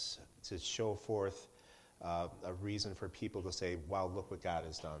us to show forth a reason for people to say, wow, look what God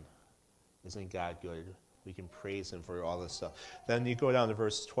has done. Isn't God good? We can praise him for all this stuff. Then you go down to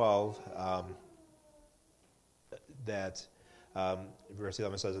verse 12, verse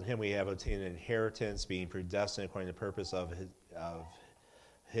 11 says, in him we have obtained an inheritance, being predestined according to the purpose of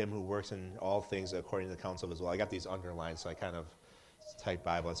him who works in all things according to the counsel of his will. I got these underlined, so I kind of type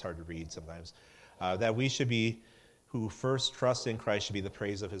Bible. It's hard to read sometimes. That we should be, who first trust in Christ, should be the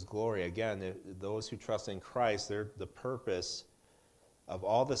praise of his glory. Again, those who trust in Christ, they're the purpose of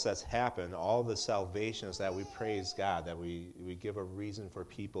all this that's happened, all the salvations that we praise God, that we give a reason for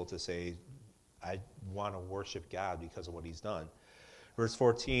people to say, I want to worship God because of what he's done. Verse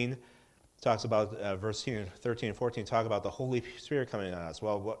 14 talks about, verse 13 and 14 talk about the Holy Spirit coming on us.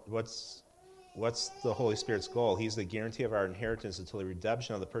 Well, what's the Holy Spirit's goal? He's the guarantee of our inheritance until the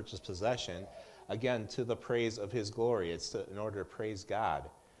redemption of the purchased possession, again, to the praise of his glory. It's in order to praise God.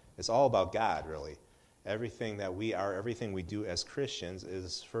 It's all about God, really. Everything that we are, everything we do as Christians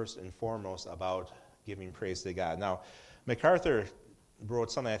is first and foremost about giving praise to God. Now, MacArthur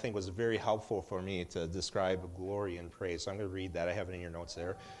wrote something I think was very helpful for me to describe glory and praise. So I'm going to read that. I have it in your notes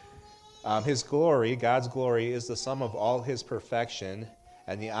there. His glory, God's glory, is the sum of all his perfection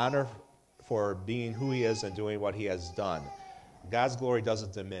and the honor for being who he is and doing what he has done. God's glory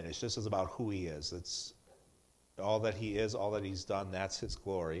doesn't diminish. This is about who he is. It's all that he is, all that he's done, that's his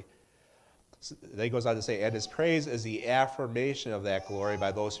glory. Then he goes on to say, and his praise is the affirmation of that glory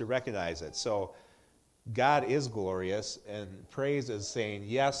by those who recognize it. So God is glorious, and praise is saying,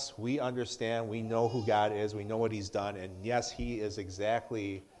 yes, we understand, we know who God is, we know what he's done, and yes, he is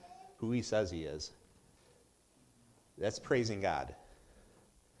exactly who he says he is. That's praising God.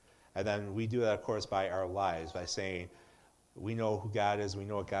 And then we do that, of course, by our lives, by saying, we know who God is, we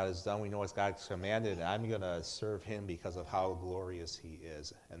know what God has done, we know what God's commanded, and I'm going to serve him because of how glorious he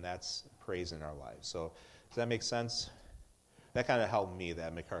is. And that's praise in our lives. So does that make sense? That kind of helped me,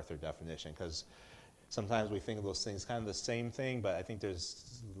 that MacArthur definition, because sometimes we think of those things kind of the same thing, but I think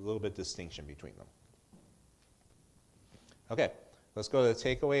there's a little bit of distinction between them. Okay, let's go to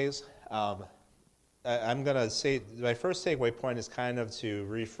the takeaways. I'm going to say my first takeaway point is kind of to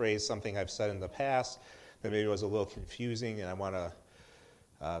rephrase something I've said in the past that maybe was a little confusing, and I want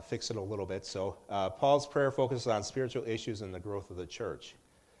to fix it a little bit. So Paul's prayer focuses on spiritual issues and the growth of the church.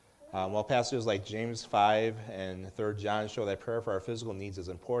 While passages like James 5 and 3 John show that prayer for our physical needs is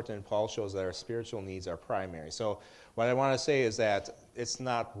important, Paul shows that our spiritual needs are primary. So what I want to say is that it's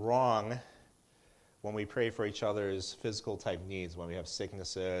not wrong when we pray for each other's physical type needs, when we have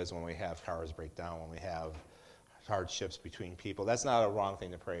sicknesses, when we have cars break down, when we have hardships between people. That's not a wrong thing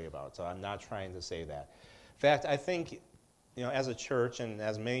to pray about. So I'm not trying to say that. In fact, I think, as a church and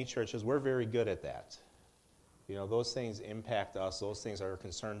as many churches, we're very good at that. Those things impact us. Those things are a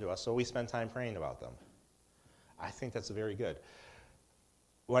concern to us. So we spend time praying about them. I think that's very good.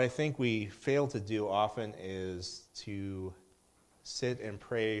 What I think we fail to do often is to sit and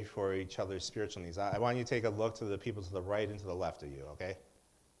pray for each other's spiritual needs. I want you to take a look to the people to the right and to the left of you, okay?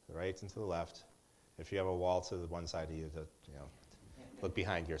 The right and to the left. If you have a wall to the one side of you, to look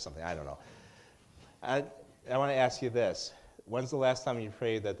behind you or something. I don't know. I want to ask you this. When's the last time you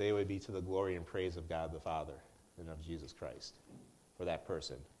prayed that they would be to the glory and praise of God the Father and of Jesus Christ for that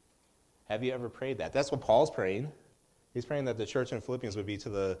person? Have you ever prayed that? That's what Paul's praying. He's praying that the church in Philippians would be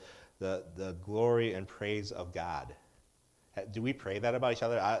to the glory and praise of God. Do we pray that about each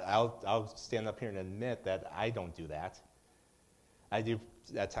other? I'll stand up here and admit that I don't do that. I do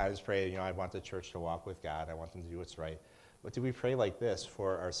at times pray, I want the church to walk with God. I want them to do what's right. But do we pray like this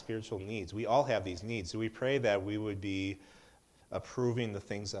for our spiritual needs? We all have these needs. Do we pray that we would be approving the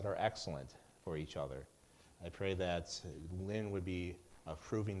things that are excellent for each other? I pray that Lynn would be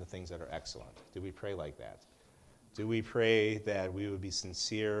approving the things that are excellent. Do we pray like that? Do we pray that we would be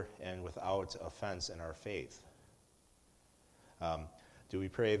sincere and without offense in our faith? Do we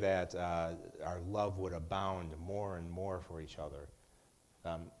pray that our love would abound more and more for each other?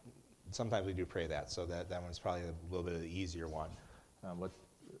 Sometimes we do pray that, so that one's probably a little bit of the easier one.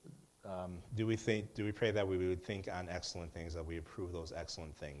 Do we pray that we would think on excellent things, that we approve those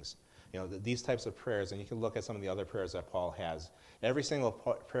excellent things? These types of prayers, and you can look at some of the other prayers that Paul has. Every single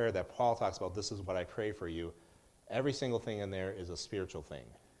prayer that Paul talks about, this is what I pray for you, every single thing in there is a spiritual thing.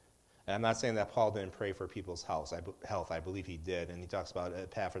 And I'm not saying that Paul didn't pray for people's health. I believe he did. And he talks about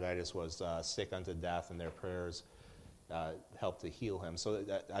Epaphroditus was sick unto death, and their prayers helped to heal him. So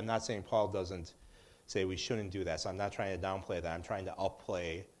I'm not saying Paul doesn't say we shouldn't do that. So I'm not trying to downplay that. I'm trying to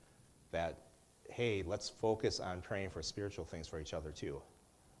upplay that, hey, let's focus on praying for spiritual things for each other too.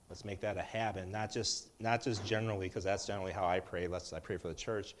 Let's make that a habit, not just generally, because that's generally how I pray. I pray for the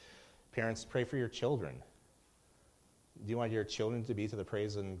church. Parents, pray for your children. Do you want your children to be to the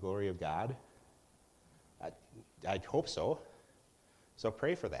praise and glory of God? I hope so. So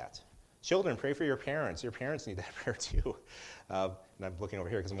pray for that. Children, pray for your parents. Your parents need that prayer too. And I'm looking over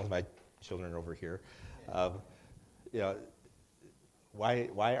here because most of my children are over here.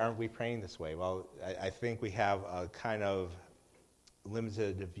 Why aren't we praying this way? Well, I think we have a kind of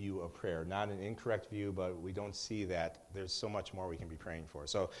limited view of prayer. Not an incorrect view, but we don't see that there's so much more we can be praying for.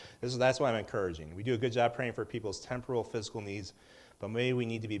 So that's why I'm encouraging. We do a good job praying for people's temporal, physical needs, but maybe we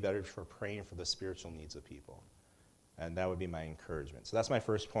need to be better for praying for the spiritual needs of people. And that would be my encouragement. So that's my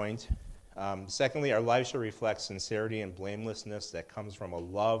first point. Secondly, our lives should reflect sincerity and blamelessness that comes from a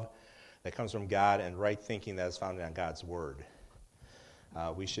love that comes from God and right thinking that is founded on God's word.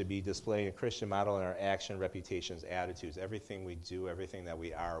 We should be displaying a Christian model in our action, reputations, attitudes. Everything we do, everything that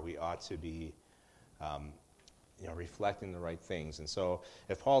we are, we ought to be reflecting the right things. And so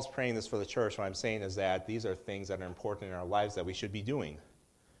if Paul's praying this for the church, what I'm saying is that these are things that are important in our lives that we should be doing.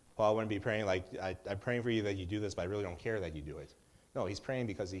 Paul wouldn't be praying like, I'm praying for you that you do this, but I really don't care that you do it. No, he's praying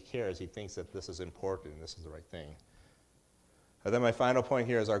because he cares. He thinks that this is important and this is the right thing. And then my final point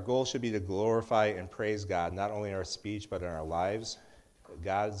here is our goal should be to glorify and praise God, not only in our speech, but in our lives.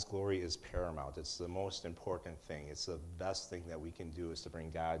 God's glory is paramount. It's the most important thing. It's the best thing that we can do is to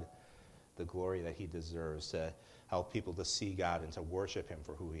bring God the glory that he deserves, to help people to see God and to worship him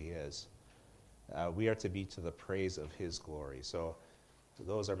for who he is. We are to be to the praise of his glory. So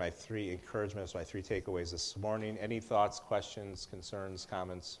those are my three encouragements, my three takeaways this morning. Any thoughts, questions, concerns,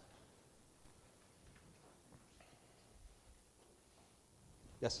 comments?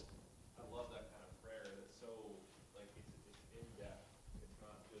 Yes? I love that kind of prayer. It's so, it's in depth. It's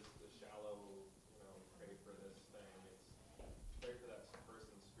not just the shallow, pray for this thing. It's pray for that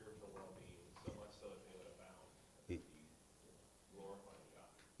person's spiritual well-being, so much so that they would abound, that they be glorifying God.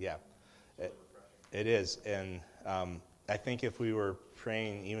 Yeah. It's really refreshing. It is, and I think if we were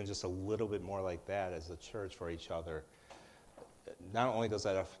praying even just a little bit more like that as a church for each other, not only does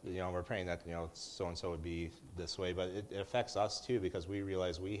that, we're praying that, so-and-so would be this way, but it affects us too, because we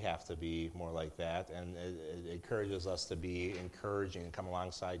realize we have to be more like that, and it encourages us to be encouraging and come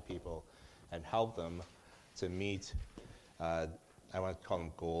alongside people and help them to meet, I want to call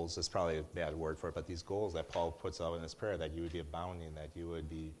them goals. It's probably a bad word for it, but these goals that Paul puts out in his prayer, that you would be abounding, that you would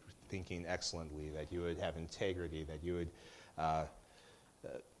be thinking excellently, that you would have integrity, that you would,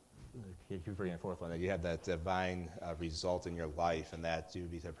 keep bringing forth one, that you have that divine result in your life, and that you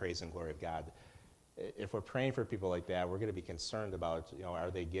be to praise and glory of God. If we're praying for people like that, we're going to be concerned about, are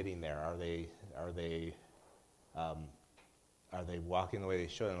they getting there? Are they walking the way they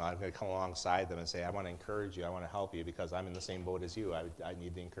should? And I'm going to come alongside them and say, I want to encourage you, I want to help you, because I'm in the same boat as you. I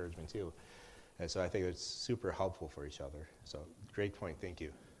need the encouragement too. And so I think it's super helpful for each other. So great point, thank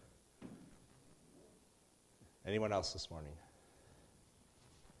you. Anyone else this morning?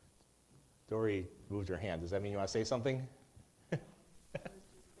 Dory moved her hand. Does that mean you want to say something? I was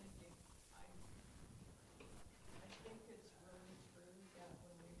just thinking, I think it's really true that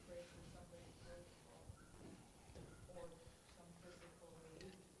when we pray for somebody physical or some physical need,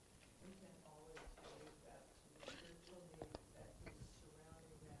 we can always relate that to the spiritual need that is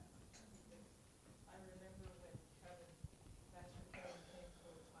surrounding that. I remember when Pastor Kevin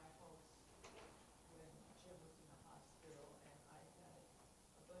came to my house when Jim was in the hospital, and I had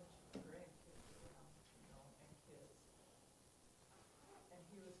a bunch of grandkids around, and kids. And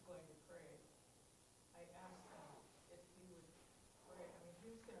he was going to pray. I asked him if he would pray. I mean, he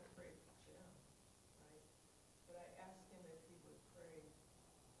was going to pray for Jim, right? But I asked him if he would pray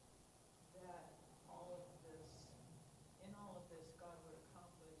that in all of this, God would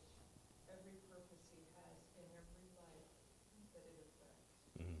accomplish every purpose he has in every life that it affects.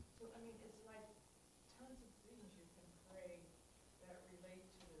 Mm-hmm. So, I mean, it's like tons of things you can pray that relate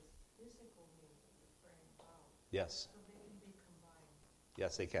to this physical need that you're praying about. Yes. So they can be combined.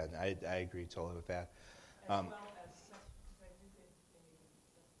 Yes, they can. I agree totally with that. As well as I do think they need to be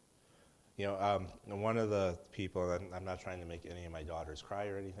separate. One of the people, and I'm not trying to make any of my daughters cry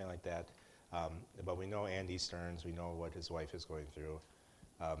or anything like that, but we know Andy Stearns, we know what his wife is going through.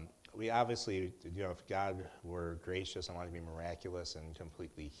 We obviously, if God were gracious and wanted to be miraculous and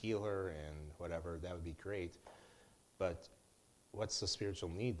completely heal her and whatever, that would be great. But what's the spiritual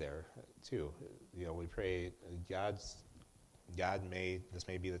need there, too? We pray, this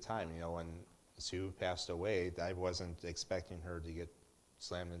may be the time. When Sue passed away, I wasn't expecting her to get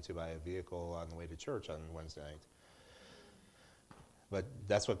slammed into by a vehicle on the way to church on Wednesday night. But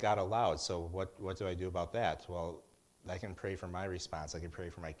that's what God allowed. So what do I do about that? Well, I can pray for my response. I can pray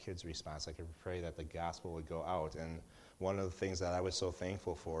for my kids' response. I can pray that the gospel would go out. And one of the things that I was so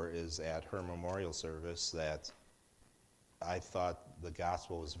thankful for is at her memorial service that I thought the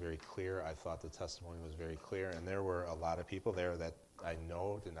gospel was very clear. I thought the testimony was very clear. And there were a lot of people there that I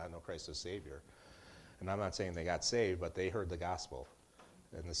know did not know Christ as Savior. And I'm not saying they got saved, but they heard the gospel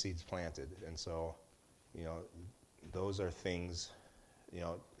and the seeds planted. And so, those are things,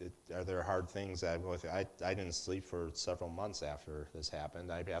 are there hard things that I'm going through? I didn't sleep for several months after this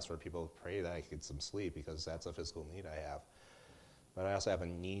happened. I asked for people to pray that I could get some sleep, because that's a physical need I have. But I also have a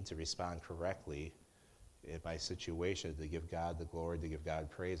need to respond correctly in my situation, to give God the glory, to give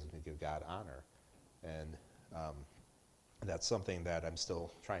God praise, and to give God honor. And that's something that I'm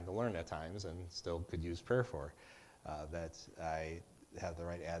still trying to learn at times, and still could use prayer for, that I have the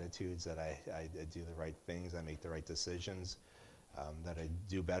right attitudes, that I do the right things, I make the right decisions, that I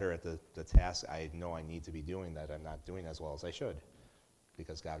do better at the task I know I need to be doing that I'm not doing as well as I should,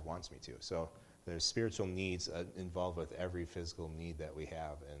 because God wants me to. So there's spiritual needs involved with every physical need that we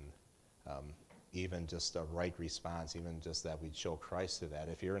have, and even just a right response, even just that we show Christ to that.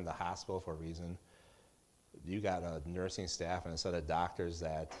 If you're in the hospital for a reason, you got a nursing staff and a set of doctors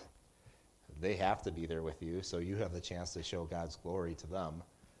that they have to be there with you, so you have the chance to show God's glory to them.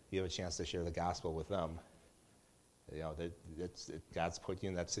 You have a chance to share the gospel with them. God's put you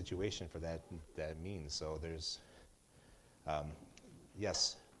in that situation for that means. So there's,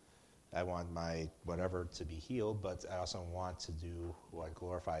 yes, I want my whatever to be healed, but I also want to do what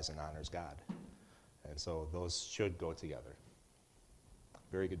glorifies and honors God. And so those should go together.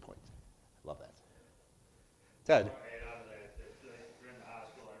 Very good point. Love that. Ted. Add on to that, during the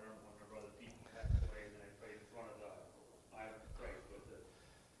hospital, I remember when my brother Pete passed away, and then I prayed in front of I prayed, but the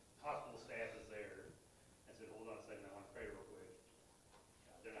hospital staff is there. I said, hold on a second, I want to pray real quick.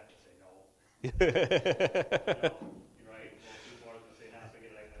 They're not going to say no. Right? Most people are going to say no, so I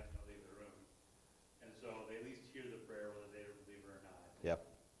get like that, and they'll leave the room. And so they at least hear the prayer, whether they believe it or not. Yep.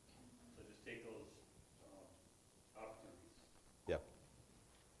 So just take those opportunities. Yep.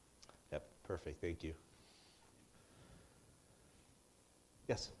 Perfect. Thank you.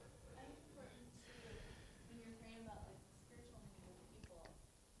 Yes. I think it's important to, when you're praying about like the spiritual needs of people,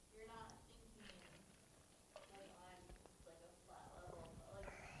 you're not thinking like on like a flat level, but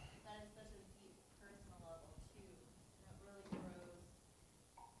like that is such a deep personal level too, and it really grows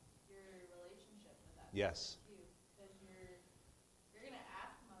your relationship with that Yes. person too, because you're gonna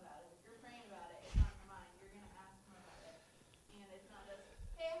ask them about it. If you're praying about it, it's on your mind. You're gonna ask them about it, and it's not just,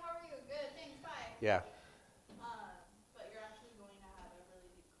 hey, how are you? Good, thanks, bye. Yeah. But you're actually going to have a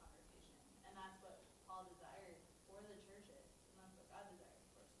really deep conversation, and that's what Paul desired for the churches, and that's what God desires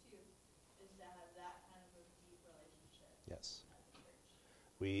for us too, is to have that kind of a deep relationship Yes. as a church.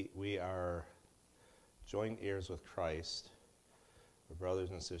 We are joint heirs with Christ. We're brothers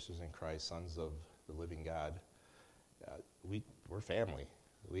and sisters in Christ, sons of the living God. We're family.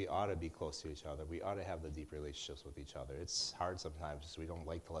 We ought to be close to each other. We ought to have the deep relationships with each other. It's hard sometimes. We don't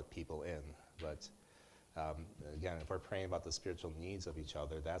like to let people in. But again, if we're praying about the spiritual needs of each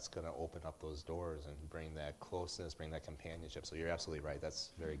other, that's going to open up those doors and bring that closeness, bring that companionship. So you're absolutely right.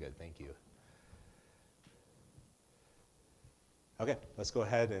 That's very good. Thank you. Okay, let's go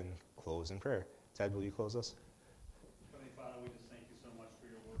ahead and close in prayer. Ted, will you close us?